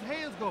 Let both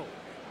hands go.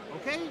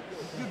 Okay?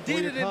 You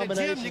did it in the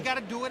gym, you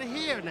gotta do it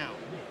here now.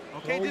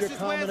 Okay, this is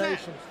where it's at.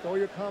 Throw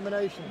your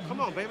combinations.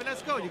 Come on, baby,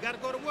 let's go. You gotta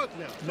go to work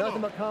now.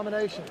 Nothing but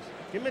combinations.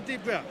 Give me a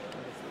deep breath.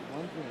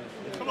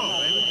 Come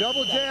on, baby.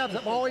 Double jabs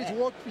have always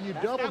worked for you.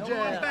 Double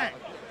jabs. Back.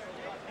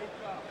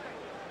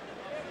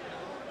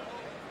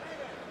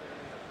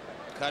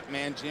 Cut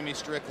man Jimmy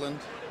Strickland,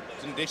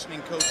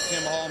 conditioning coach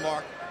Tim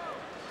Hallmark,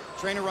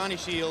 trainer Ronnie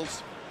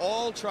Shields,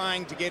 all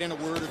trying to get in a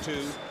word or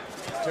two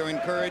to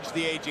encourage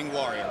the aging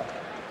warrior.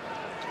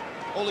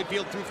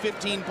 Holyfield threw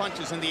 15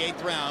 punches in the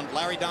 8th round.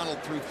 Larry Donald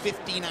threw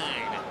 59.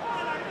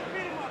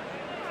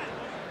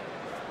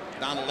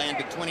 Donald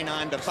landed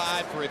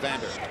 29-5 for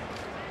Evander.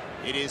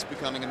 It is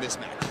becoming a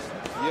mismatch.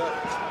 Yep.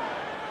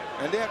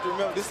 And they have to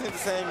remember, this is the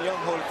same young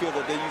Holyfield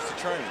that they used to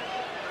train.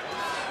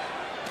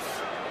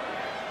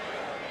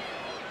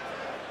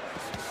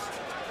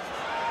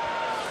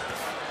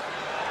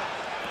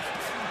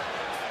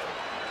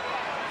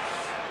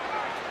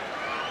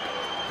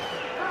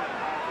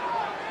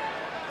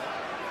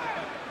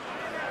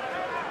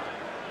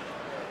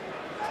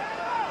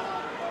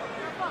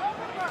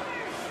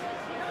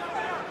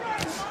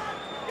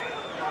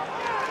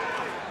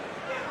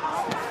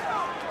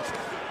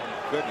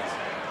 Goodness,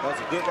 that was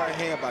a good right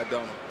hand by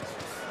Toney.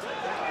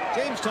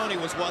 James Toney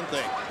was one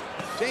thing.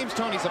 James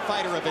Toney's a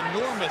fighter of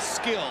enormous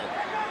skill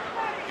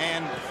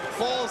and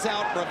falls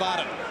out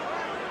bravado.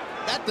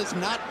 That does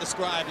not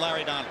describe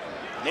Larry Donald.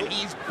 And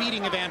he's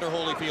beating Evander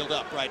Holyfield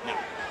up right now.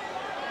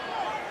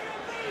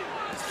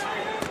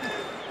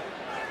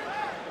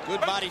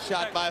 Good body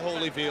shot by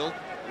Holyfield.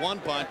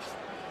 One punch.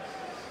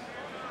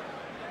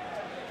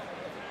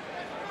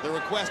 The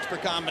request for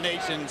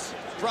combinations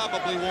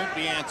probably won't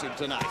be answered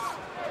tonight.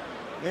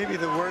 Maybe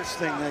the worst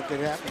thing that could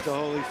happen to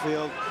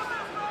Holyfield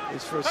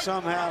is for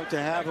somehow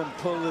to have him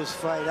pull this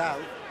fight out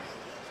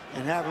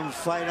and have him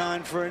fight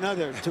on for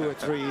another 2 or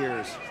 3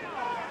 years.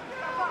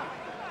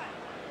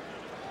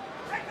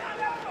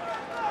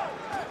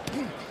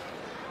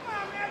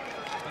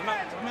 Come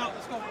out,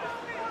 let's go.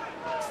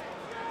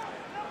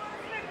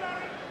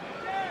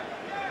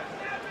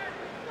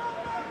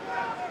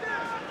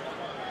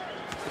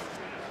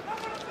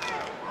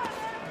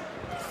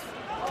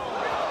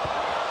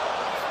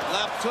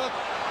 Left hook,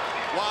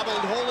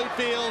 wobbled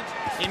Holyfield.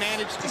 He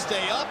managed to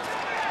stay up.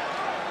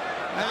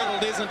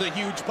 Donald isn't a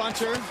huge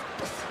puncher.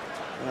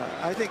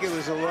 I think it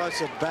was a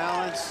loss of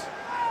balance,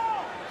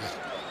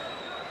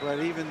 but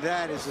even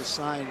that is a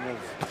sign of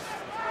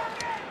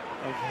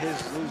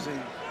his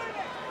losing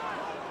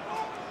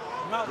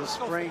the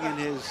spring in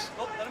his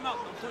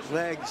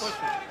legs.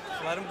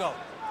 Let him go.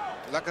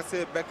 Like I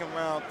said back in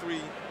round 3,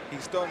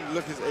 he's starting to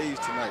look his age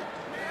tonight.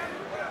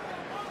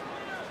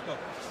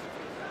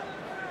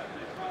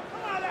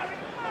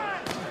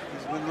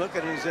 He's been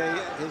looking his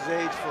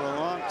age for a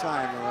long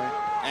time, Roy.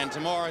 And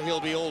tomorrow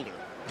he'll be older.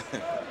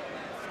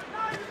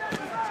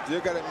 Still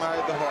got to admire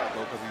the heart,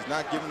 though, because he's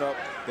not giving up.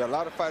 There are a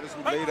lot of fighters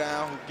who lay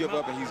down, who give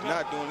up, and he's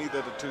not doing either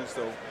of the two.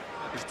 So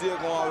he's still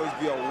going to always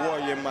be a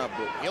warrior in my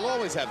book. He'll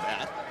always have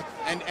that.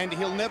 And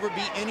he'll never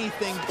be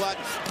anything but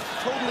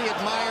totally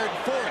admired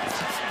for it.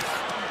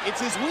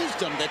 It's his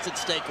wisdom that's at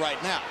stake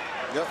right now.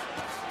 Yep.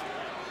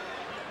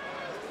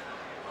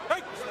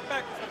 Hey, step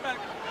back, step back.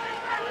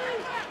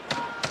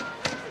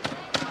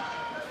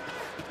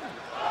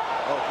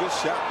 Oh, good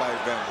shot by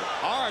Evander.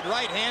 Hard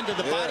right hand to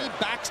the body,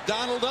 backs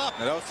Donald up.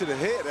 And that was to the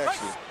head,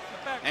 actually.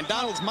 And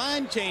Donald's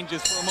mind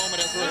changes for a moment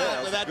as a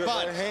result of that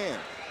punch. Right hand.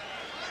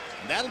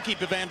 That'll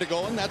keep Evander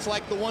going. That's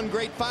like the one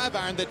great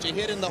 5-iron that you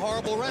hit in the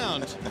horrible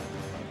round.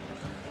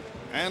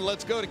 And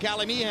let's go to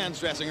Cali Meehan's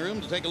dressing room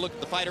to take a look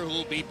at the fighter who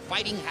will be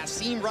fighting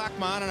Hasim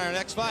Rahman in our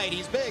next fight.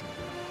 He's big.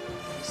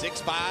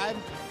 6'5",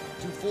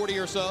 240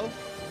 or so.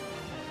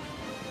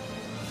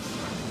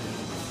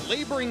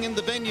 Laboring in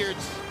the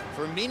vineyards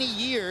for many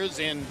years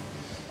in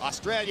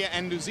Australia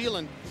and New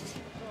Zealand.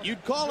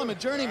 You'd call him a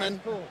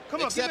journeyman,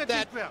 except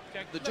that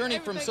the journey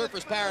from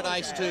Surfer's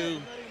Paradise to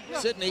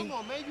Sydney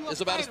is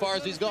about as far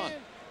as he's gone.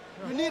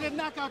 You need a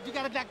knockout, you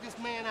got to knock this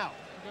man out.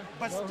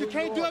 But you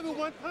can't do it with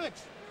one punch.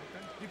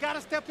 You got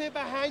to step in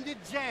behind your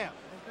jab.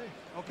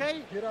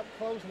 Okay? Get up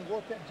close and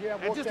work that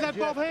jab. And just let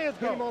both hands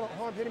go. Hit him on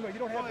the arm, hit him. You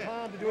don't have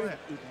time to do it.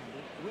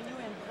 When you're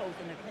in close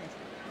in the clinch,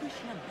 push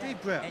him back.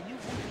 Deep breath. And you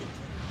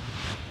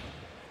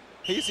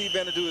He see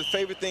Evander do his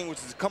favorite thing, which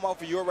is come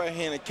off of your right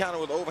hand and counter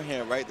with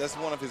overhand, right? That's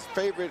one of his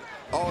favorite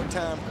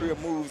all-time career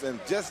moves, and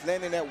just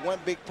landing that one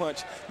big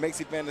punch makes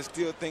Evander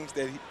still think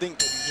that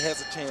he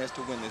has a chance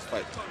to win this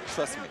fight.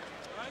 Trust me.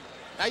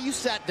 Now, you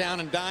sat down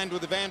and dined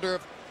with Evander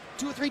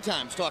 2 or 3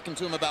 times talking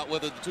to him about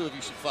whether the two of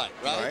you should fight,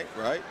 right?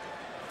 Right.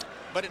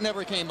 But it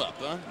never came up,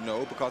 huh?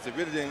 No, because he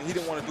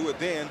didn't want to do it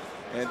then.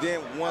 And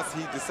then once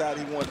he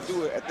decided he wanted to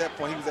do it, at that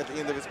point, he was at the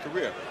end of his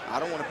career. I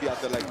don't want to be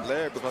out there like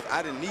Larry because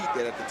I didn't need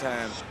that at the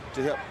time to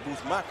help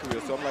boost my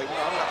career. So I'm like, no,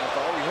 I'm not going to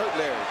fight. Oh, he hurt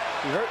Larry.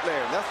 He hurt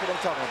Larry. That's what I'm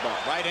talking about.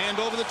 Right hand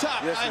over the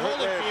top. Yes, he hurt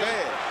Larry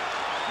bad.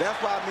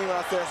 That's why I mean when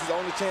I say that's his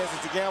only chance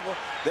is to gamble.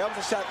 That was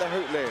a shot that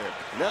hurt Larry.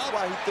 And that's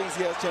why he thinks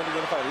he has a chance to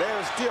win the fight.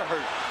 Larry's still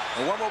hurt.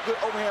 And one more good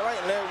overhand right,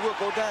 and Larry will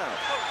go down.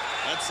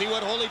 Let's see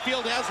what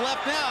Holyfield has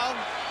left now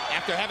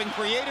after having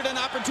created an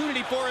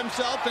opportunity for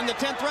himself in the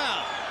 10th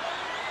round.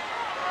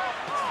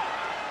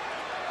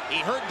 He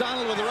hurt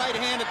Donald with the right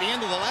hand at the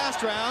end of the last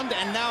round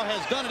and now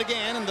has done it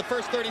again in the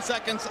first 30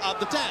 seconds of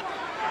the 10th.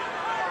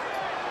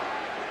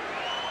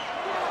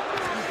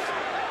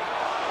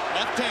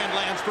 Left hand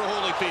lands for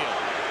Holyfield.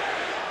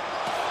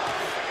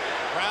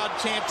 Crowd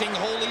chanting,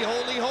 holy,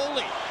 holy,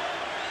 holy.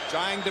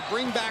 Trying to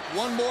bring back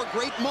one more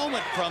great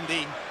moment from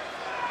the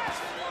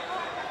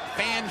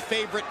fan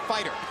favorite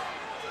fighter.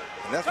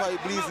 And that's why he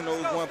believes in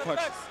those one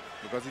punches,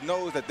 because he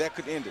knows that that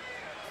could end it.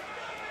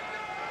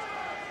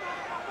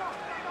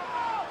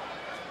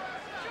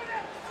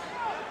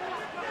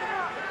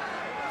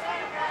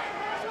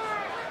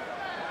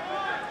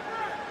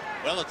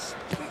 Well, it's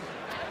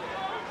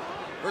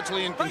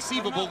virtually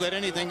inconceivable that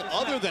anything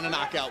other than a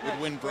knockout would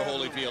win for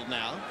Holyfield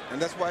now.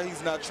 And that's why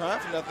he's not trying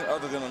for nothing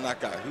other than a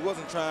knockout. He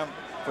wasn't trying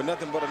for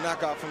nothing but a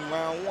knockout from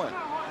round 1.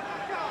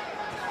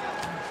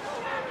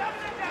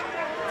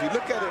 If you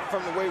look at it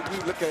from the way we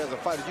look at it as a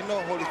fighter, you know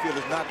Holyfield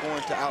is not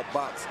going to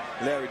outbox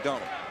Larry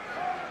Donald.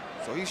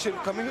 So he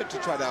shouldn't come in here to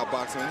try to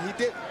outbox him, and he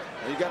didn't.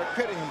 And you got to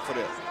credit him for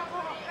that.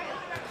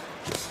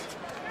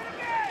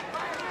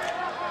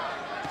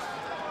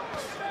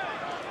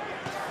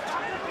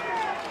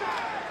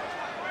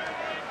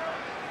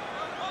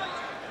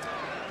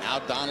 Now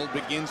Donald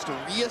begins to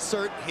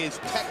reassert his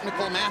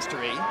technical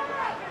mastery.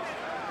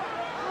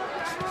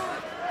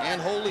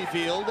 And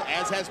Holyfield,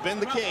 as has been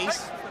the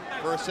case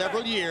for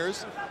several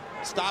years,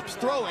 stops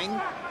throwing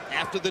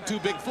after the 2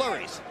 big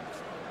flurries.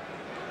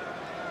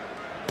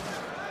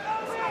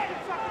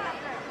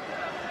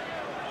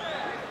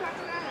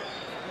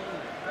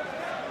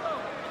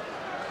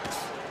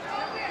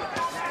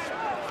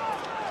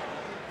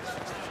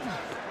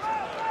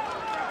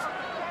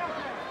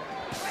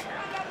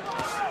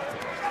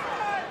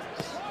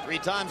 Three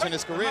times in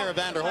his career,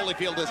 Evander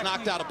Holyfield has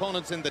knocked out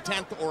opponents in the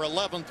 10th or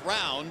 11th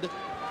round.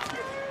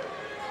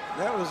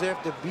 That was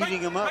after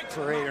beating him up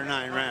for 8 or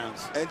 9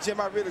 rounds. And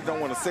Jim, I really don't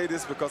want to say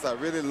this because I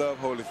really love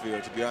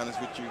Holyfield, to be honest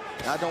with you.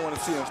 And I don't want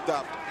to see him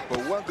stop. But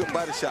one good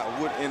body shot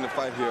would end the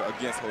fight here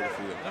against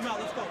Holyfield. Come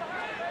out, let's go.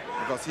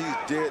 Because he's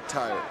dead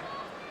tired.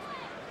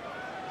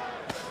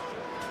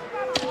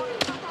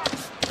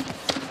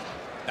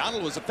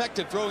 Donald was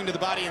effective throwing to the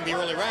body in the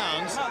early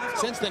rounds.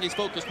 Since then, he's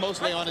focused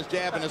mostly on his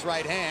jab and his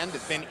right hand.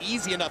 It's been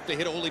easy enough to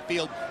hit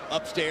Holyfield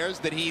upstairs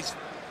that he's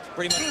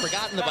pretty much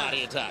forgotten the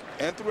body attack.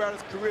 And throughout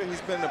his career,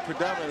 he's been a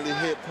predominantly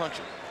head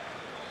puncher.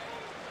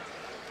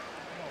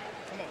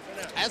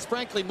 As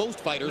frankly,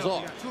 most fighters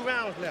are. 2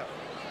 rounds left.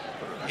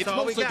 It's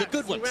mostly the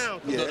good ones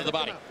who go to the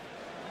body.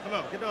 Come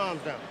on, get the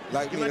arms down.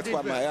 Like me, that's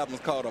why my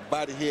album's called A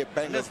Body Head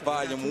Bangers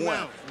Volume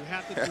 1. You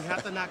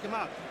have to knock him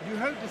out. You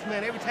hurt this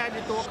man. Every time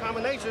you throw a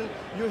combination,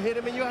 you hit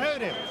him and you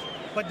hurt him.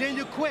 But then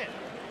you quit.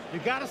 You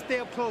got to stay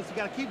up close. You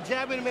got to keep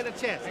jabbing him in the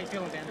chest. How you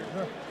feeling, Vander?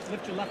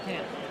 Lift your left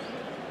hand.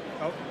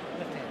 Oh.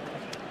 Left hand.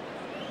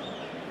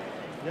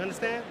 You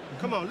understand?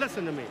 Come on,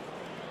 listen to me.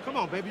 Come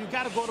on, baby. You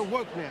got to go to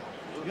work now.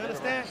 You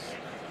understand?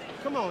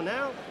 Come on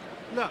now.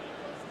 Look.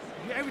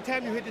 Every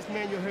time you hit this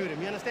man, you hurt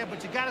him. You understand?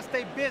 But you got to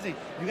stay busy.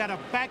 You got to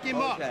back him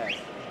up.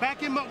 Back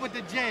him up with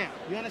the jab.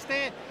 You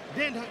understand?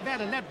 Then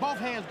let both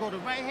hands go. The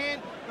right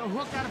hand, the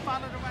hook got to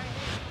follow the right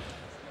hand.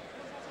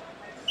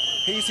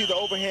 Here you see the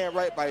overhand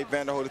right by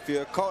Evander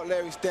Holyfield. Caught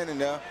Larry standing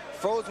there,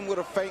 froze him with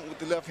a feint with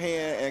the left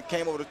hand, and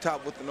came over the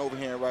top with an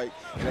overhand right.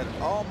 And that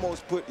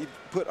almost put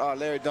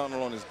Larry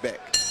Donald on his back.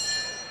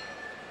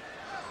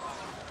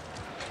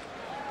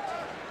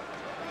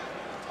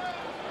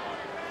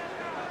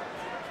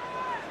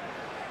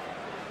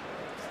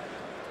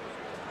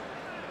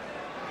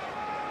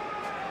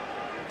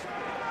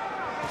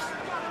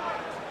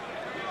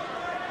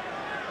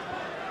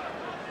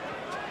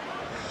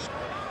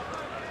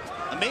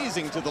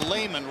 Amazing to the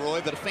layman, Roy,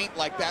 that a feint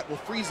like that will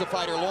freeze a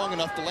fighter long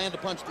enough to land a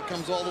punch that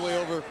comes all the way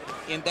over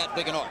in that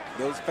big an arc.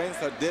 Those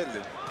feints are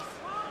deadly.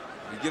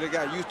 You get a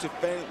guy used to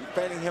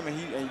feinting him, and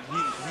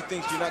he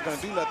thinks you're not going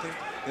to do nothing.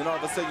 Then all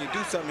of a sudden you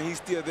do something, he's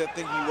still there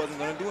thinking he wasn't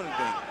going to do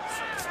anything.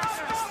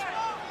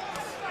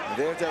 And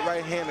there's that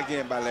right hand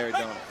again by Larry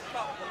Donald.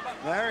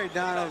 Larry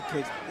Donald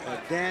could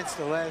dance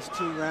the last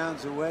 2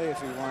 rounds away if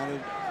he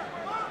wanted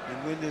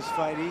and win this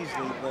fight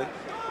easily, but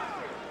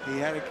he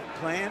had a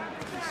plan,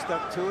 he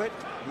stuck to it,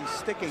 he's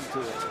sticking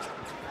to it.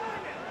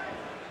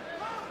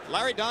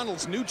 Larry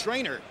Donald's new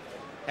trainer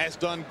has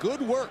done good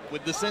work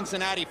with the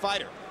Cincinnati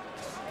fighter.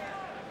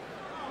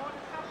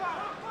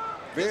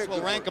 This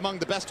will rank among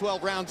the best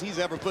 12 rounds he's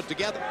ever put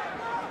together.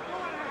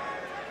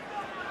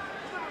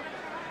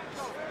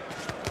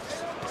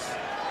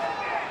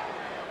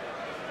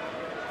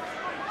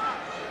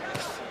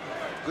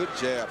 Good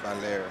jab by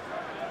Larry.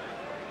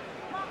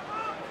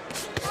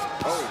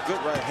 Oh, good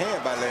right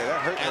hand by Larry.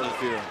 That hurt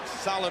Holyfield.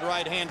 Solid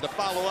right hand to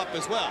follow up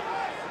as well.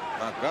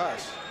 My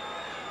gosh.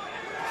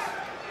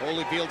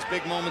 Holyfield's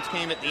big moments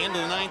came at the end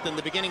of the 9th and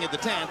the beginning of the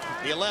 10th.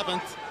 The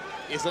 11th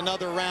is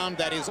another round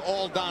that is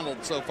all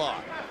Donald so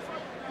far.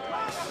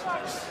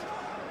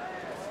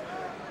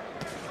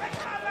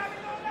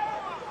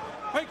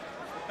 Hey,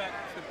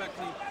 step back,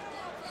 please.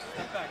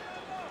 Step back.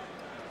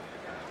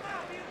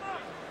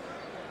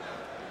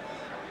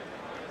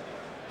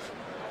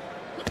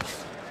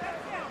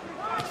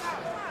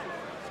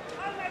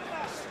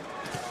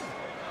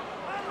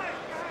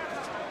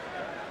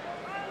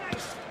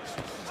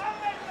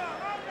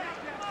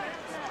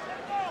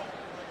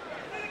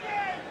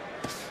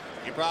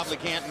 You probably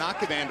can't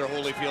knock Evander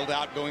Holyfield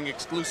out going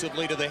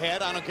exclusively to the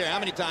head. I don't care how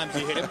many times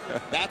you hit him.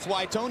 That's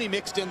why Toney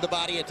mixed in the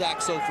body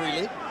attack so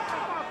freely.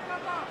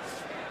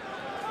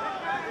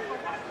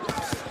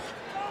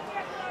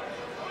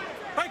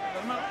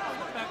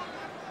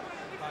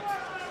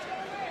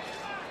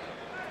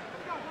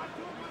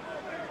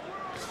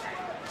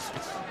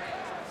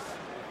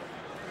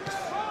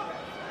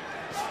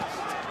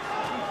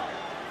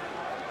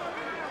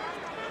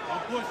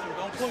 push him.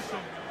 Don't push him.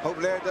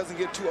 Hope Larry doesn't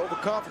get too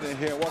overconfident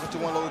here and walk into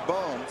one of those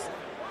bombs.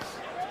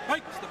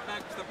 Right, step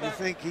back, step back.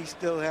 You think he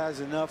still has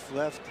enough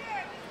left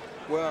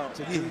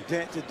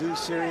to do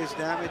serious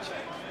damage?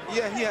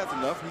 Yeah, he has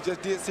enough. He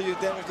just did serious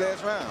damage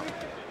last round.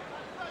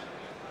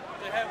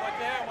 Watch your head, watch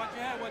your head, watch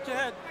your head, watch your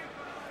head.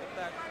 Step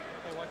back.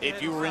 Hey, watch your If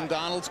head you were in inside.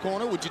 Donald's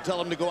corner, would you tell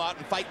him to go out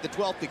and fight the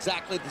 12th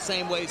exactly the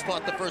same way he's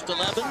fought the first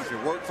 11? If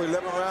it worked for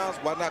 11 rounds,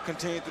 why not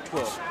continue the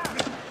 12th?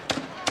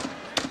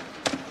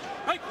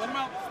 Hey, let him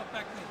out. Step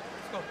back, please.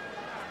 Let's go.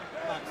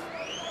 Relax.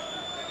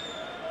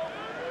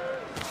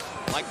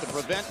 Like to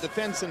prevent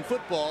defense in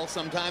football,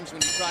 sometimes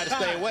when you try to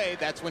stay away,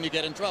 that's when you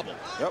get in trouble.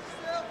 Yep.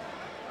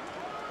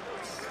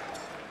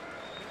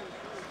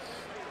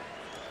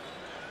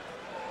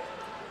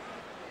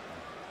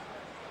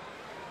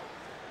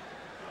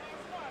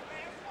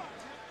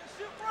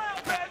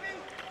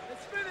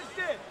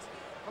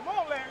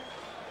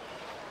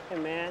 Hey,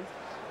 man.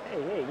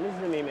 Hey,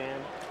 listen to me, man.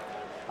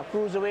 A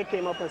cruiserweight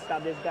came up and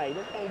stopped this guy.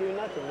 This guy doing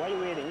nothing. Why are you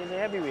waiting? He's a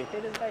heavyweight.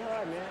 Take this guy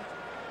hard, man.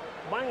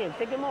 Bang him.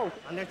 Take him out.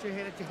 And let your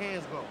head at your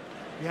hands go.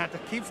 You have to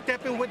keep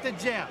stepping with the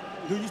jab.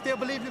 Do you still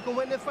believe you can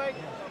win this fight?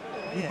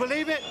 You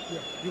believe it? Yeah.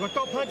 You gonna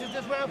throw punches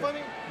this round for me?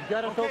 You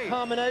gotta throw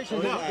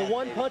combinations. The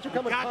one punch will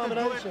come in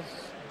combinations.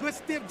 Good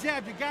stiff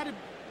jab. You got to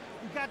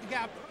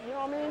get. You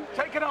know what I mean?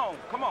 Take it home.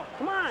 Come on.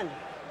 Come on.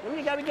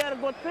 We gotta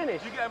go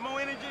finish. You got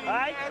more energy than All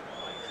right?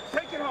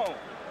 Take it home.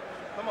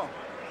 Come on.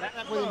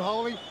 William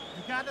Holy.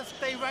 You gotta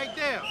stay right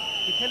there.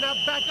 You cannot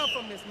back up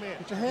from this man.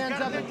 Put your hands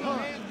up let and your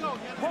punch. hands go.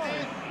 You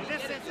understand?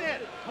 This is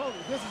it. Holy,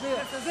 this is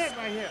it. This is it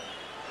right here.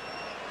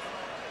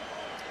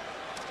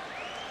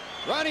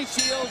 Ronnie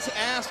Shields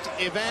asked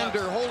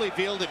Evander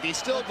Holyfield if he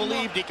still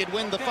believed he could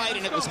win the fight,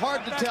 and it was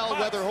hard to tell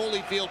whether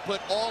Holyfield put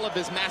all of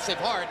his massive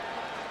heart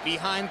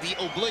behind the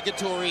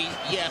obligatory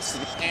yes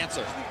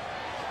answer.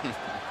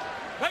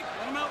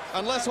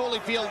 Unless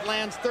Holyfield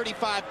lands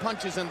 35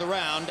 punches in the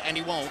round, and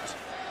he won't,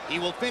 he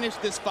will finish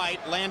this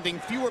fight landing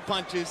fewer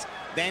punches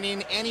than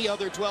in any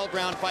other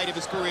 12-round fight of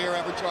his career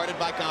ever charted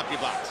by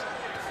CompuBox.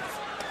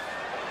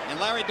 And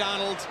Larry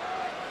Donald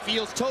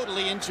feels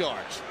totally in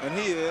charge. And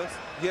he is.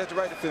 He has the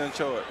right to feel in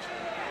charge.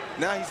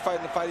 Now he's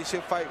fighting the fight he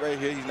should fight right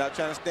here. He's not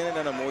trying to stand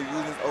there no more. He's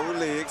using his old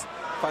legs,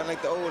 fighting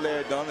like the old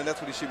Larry Donald, and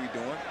that's what he should be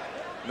doing.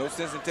 No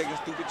sense in taking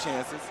stupid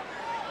chances.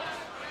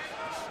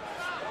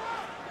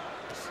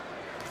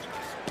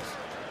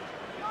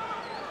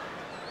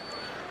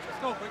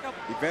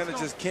 Evander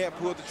just can't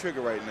pull the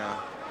trigger right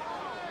now.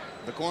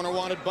 The corner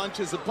wanted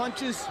bunches of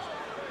punches.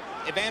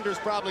 Evander's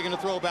probably going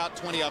to throw about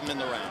 20 of them in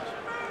the round.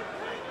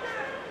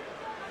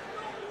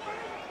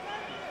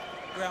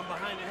 Ground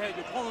behind your head.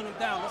 You're pulling him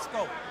down. Let's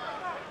go.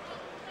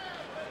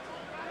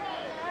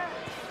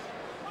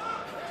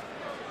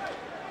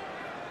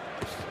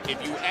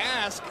 If you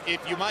ask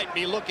if you might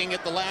be looking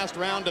at the last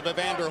round of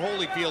Evander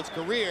Holyfield's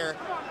career,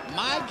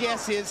 my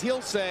guess is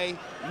he'll say,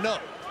 no,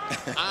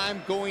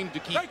 I'm going to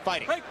keep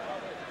fighting.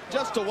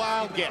 Just a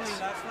wild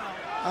guess.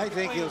 I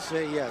think he'll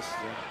say yes.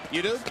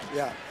 You do?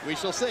 Yeah. We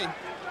shall see.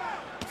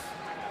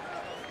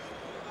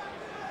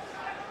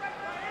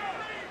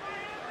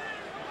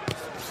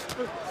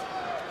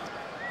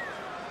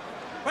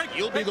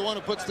 You'll be the one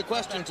who puts the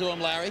question to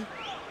him, Larry.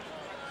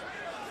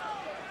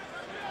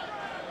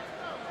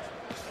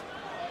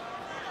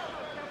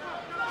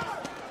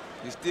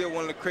 He's still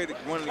one of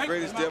the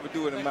greatest to ever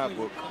do it in my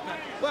book.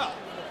 Well,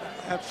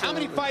 how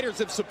many fighters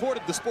have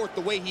supported the sport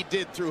the way he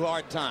did through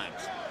hard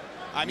times?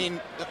 I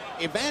mean,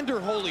 Evander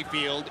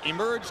Holyfield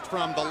emerged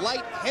from the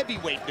light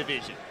heavyweight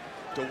division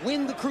to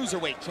win the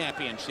cruiserweight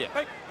championship,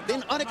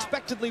 then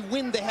unexpectedly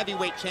win the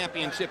heavyweight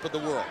championship of the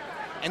world,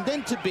 and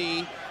then to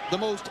be the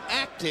most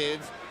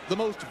active, the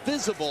most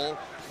visible,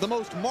 the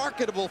most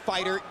marketable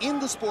fighter in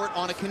the sport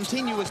on a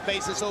continuous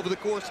basis over the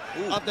course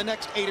of the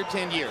next 8 or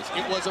 10 years.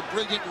 It was a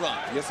brilliant run.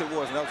 Yes, it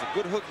was, and that was a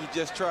good hook he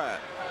just tried.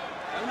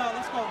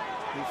 Let's go.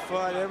 He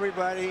fought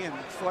everybody and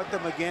fought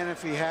them again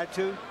if he had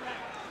to.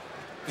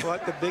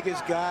 Fought the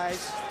biggest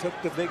guys, took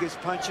the biggest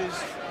punches,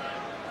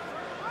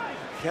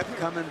 kept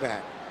coming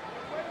back.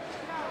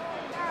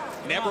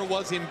 Never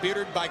was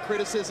embittered by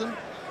criticism,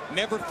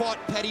 never fought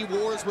petty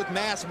wars with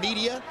mass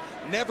media,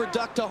 never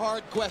ducked a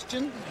hard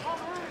question.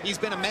 He's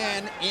been a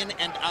man in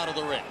and out of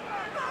the ring.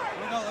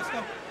 Let's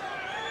go.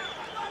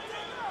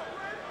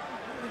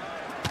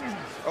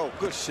 Oh,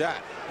 good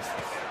shot.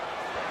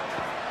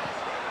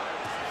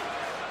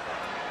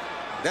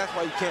 That's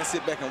why you can't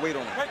sit back and wait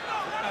on him.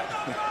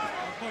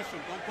 Don't push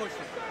him. Don't push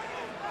him.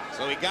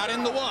 So he got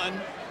in the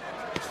one,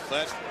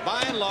 but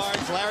by and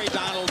large, Larry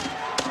Donald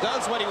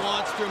does what he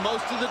wants through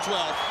most of the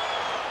 12th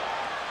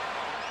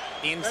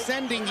in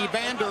sending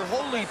Evander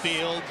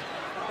Holyfield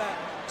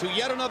to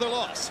yet another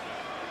loss.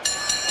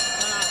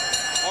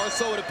 Or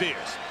so it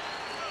appears.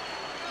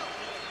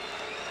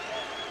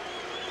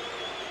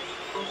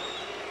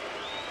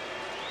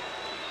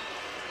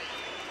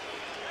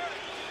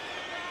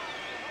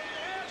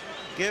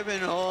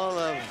 Given all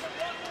of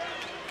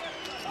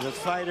the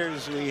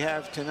fighters we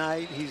have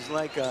tonight, he's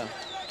like an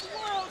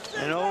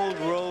old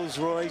Rolls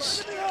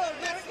Royce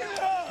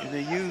in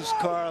a used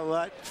car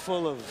lot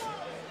full of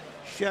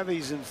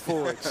Chevys and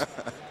Fords.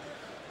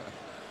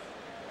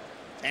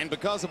 And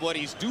because of what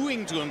he's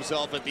doing to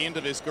himself at the end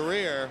of his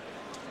career,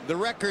 the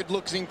record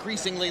looks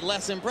increasingly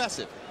less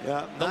impressive.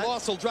 Yeah, the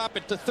loss will drop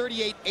it to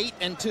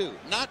 38-8-2.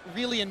 Not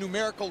really a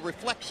numerical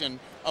reflection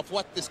of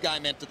what this guy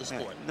meant to the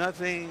sport.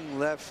 Nothing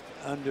left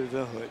under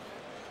the hood.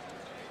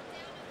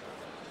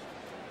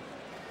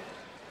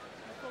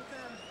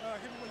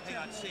 Hang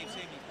on, save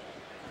me.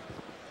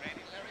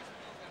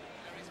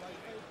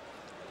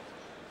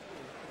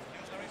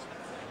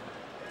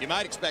 You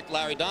might expect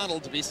Larry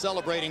Donald to be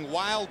celebrating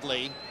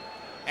wildly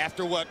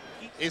after what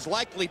is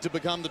likely to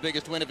become the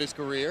biggest win of his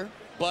career,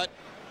 but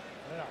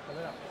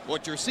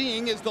what you're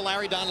seeing is the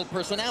Larry Donald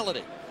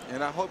personality.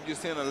 And I hope you're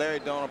seeing a Larry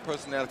Donald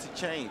personality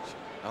change.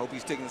 I hope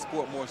he's taking the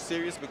sport more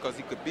serious, because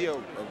he could be a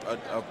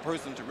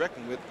person to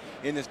reckon with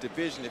in this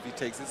division if he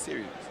takes it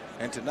serious.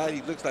 And tonight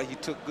he looks like he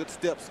took good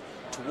steps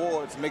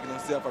towards making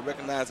himself a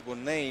recognizable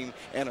name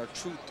and a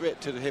true threat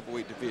to the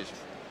heavyweight division.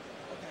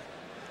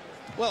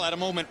 Well, at a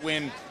moment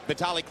when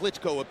Vitaly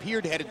Klitschko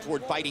appeared headed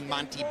toward fighting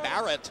Monty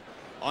Barrett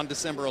on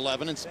December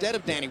 11 instead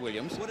of Danny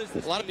Williams,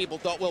 a lot of people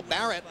thought, well,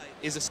 Barrett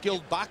is a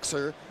skilled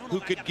boxer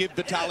who could give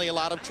Vitaly a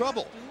lot of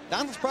trouble.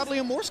 Donald's probably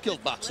a more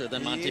skilled boxer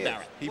than Monty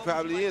Barrett. He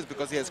probably is,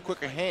 because he has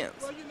quicker hands.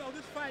 Well, you know,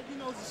 this fight, you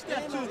know, is a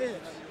step to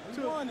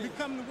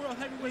becoming the world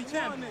heavyweight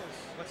champion.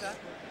 What's that?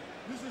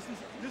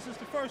 This is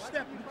the first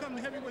step to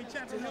becoming the heavyweight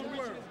champion of the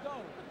world.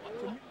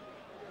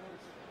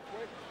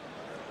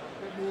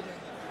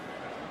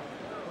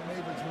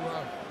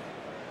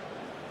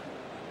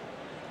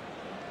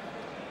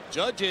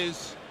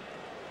 Judges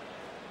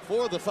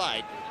for the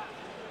fight.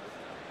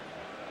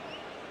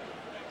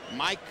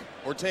 Mike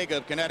Ortega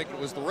of Connecticut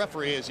was the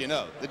referee, as you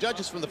know. The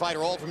judges from the fight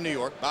are all from New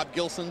York. Bob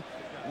Gilson,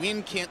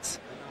 Wynn Kintz,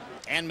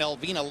 and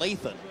Melvina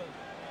Lathan.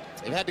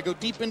 They've had to go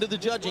deep into the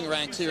judging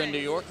ranks here in New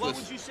York with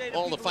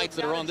all the fights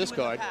that are on this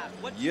card.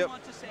 What do you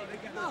want to say to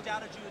people who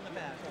doubted you in the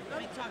past? I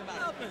mean, talk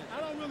about it. I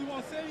don't really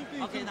want to say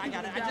anything. Okay, I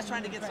got it. I'm just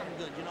trying to get something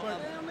good, you know.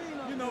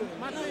 You know,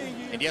 my thing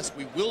is... And yes,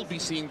 we will be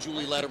seeing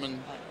Julie Letterman,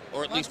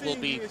 or at least we'll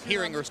be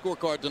hearing her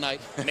scorecard tonight,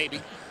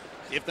 maybe,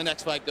 if the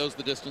next fight goes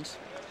the distance.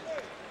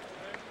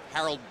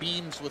 Harold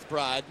beams with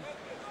pride.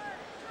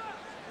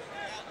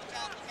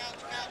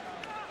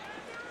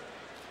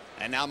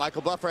 And now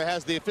Michael Buffer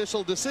has the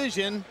official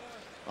decision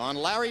on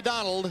Larry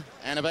Donald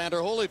and Evander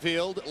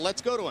Holyfield.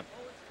 Let's go to him.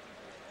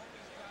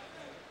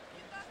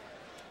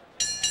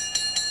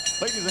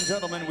 Ladies and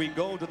gentlemen, we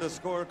go to the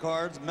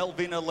scorecards.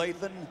 Melvina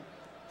Lathan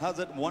has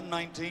it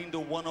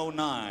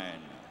 119-109.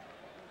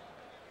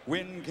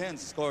 Wynn Kent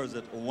scores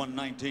it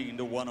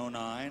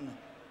 119-109.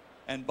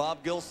 And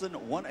Bob Gilson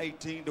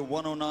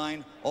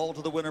 118-109. All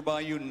to the winner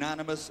by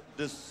unanimous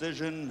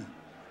decision.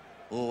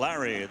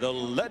 Larry the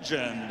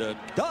Legend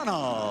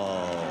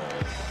Donald.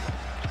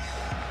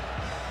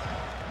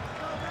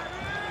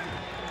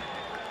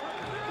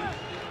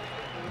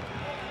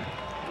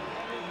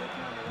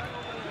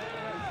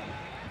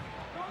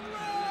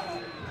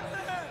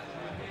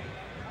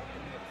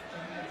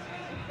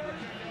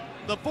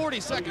 The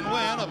 42nd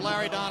win of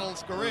Larry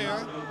Donald's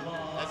career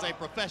as a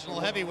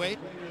professional heavyweight.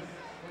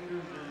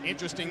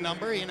 Interesting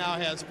number. He now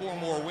has 4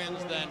 more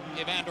wins than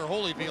Evander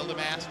Holyfield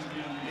amassed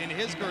in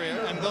his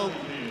career. And though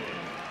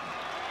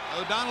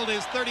Donald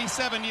is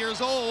 37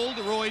 years old,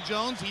 Roy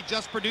Jones, he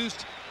just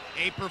produced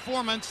a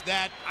performance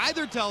that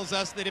either tells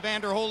us that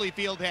Evander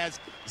Holyfield has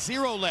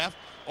 0 left,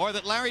 or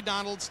that Larry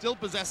Donald still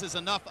possesses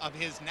enough of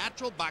his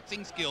natural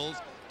boxing skills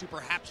to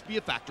perhaps be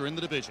a factor in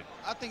the division.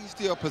 I think he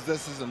still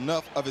possesses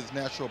enough of his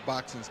natural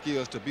boxing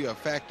skills to be a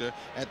factor.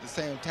 At the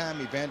same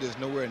time, Evander is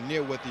nowhere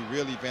near what the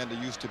real Evander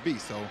used to be.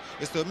 So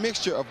it's a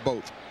mixture of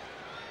both.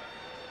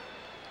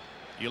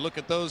 You look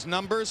at those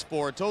numbers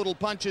for total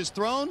punches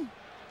thrown.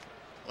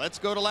 Let's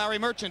go to Larry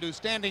Merchant, who's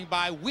standing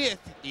by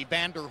with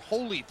Evander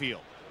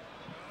Holyfield.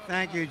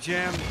 Thank you,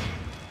 Jim.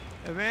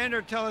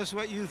 Evander, tell us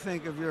what you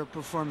think of your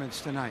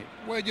performance tonight.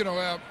 Well,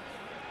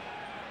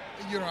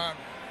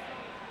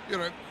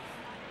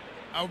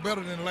 I was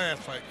better than the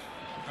last fight.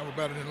 I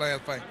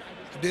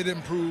did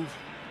improve.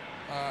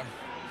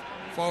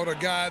 Fought a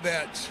guy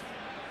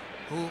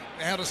who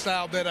had a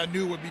style that I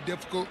knew would be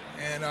difficult,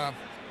 and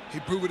he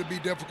proved it to be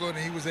difficult,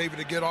 and he was able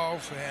to get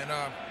off, and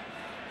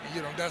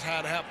that's how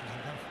it happened.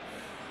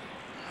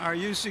 Are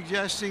you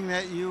suggesting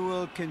that you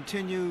will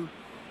continue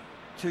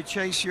to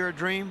chase your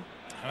dream?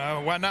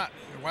 Why not?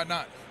 Why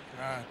not?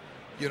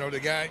 The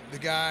guy,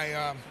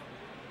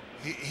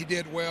 he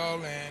did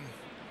well, and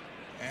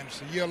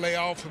it's a year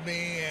layoff for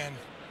me, and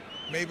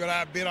maybe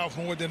I bit off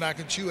more than I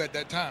can chew at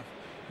that time.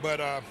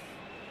 But, I'm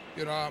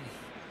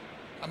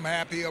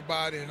happy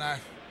about it, and I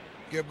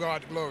give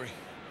God the glory.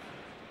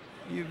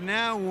 You've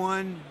now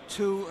won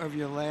 2 of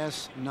your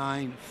last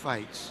 9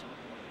 fights.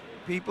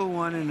 People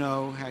want to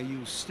know how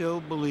you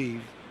still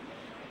believe,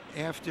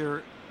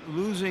 after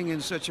losing in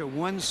such a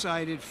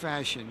one-sided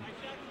fashion,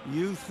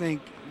 you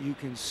think you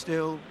can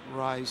still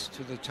rise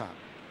to the top.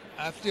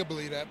 I still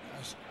believe that.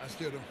 I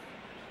still do.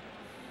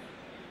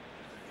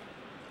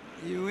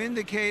 You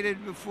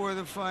indicated before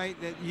the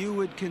fight that you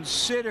would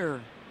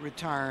consider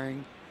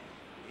retiring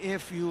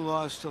if you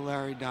lost to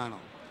Larry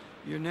Donald.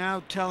 You're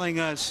now telling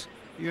us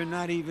you're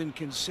not even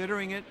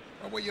considering it?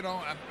 Well, you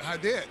know, I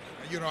did.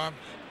 You know,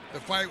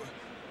 the fight,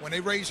 when they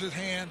raised his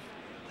hand,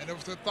 and it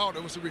was a thought,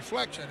 it was a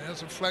reflection. It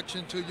was a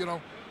reflection to, you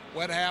know,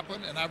 what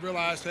happened, and I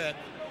realized that,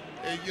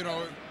 you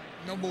know,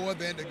 no more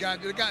than the guy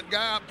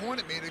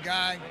pointed me, the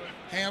guy,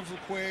 hands were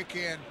quick,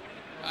 and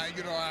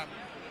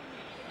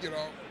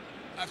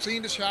I've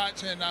seen the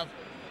shots, and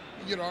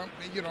he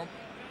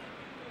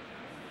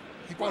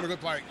fought a good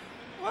fight.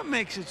 What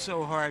makes it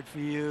so hard for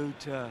you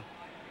to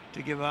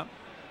give up?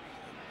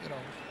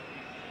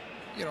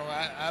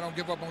 I don't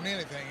give up on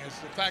anything. It's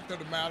the fact of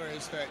the matter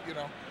is that, you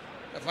know,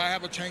 if I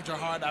have a change of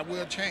heart, I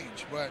will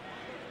change. But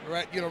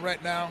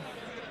right now,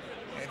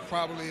 it's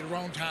probably the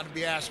wrong time to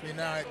be asking me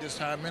now at this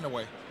time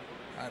anyway.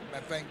 I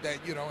think that,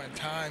 you know, in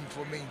time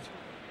for me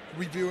to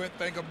review it,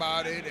 think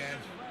about it,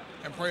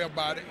 and pray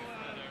about it.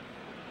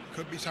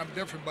 Could be something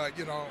different, but,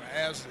 you know,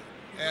 as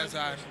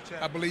I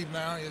believe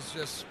now, it's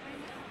just.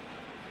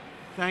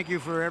 Thank you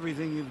for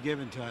everything you've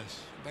given to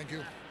us. Thank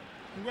you.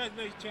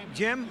 Congratulations, champion.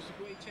 Jim? You're a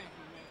great champion,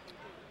 man.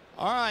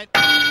 All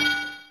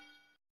right.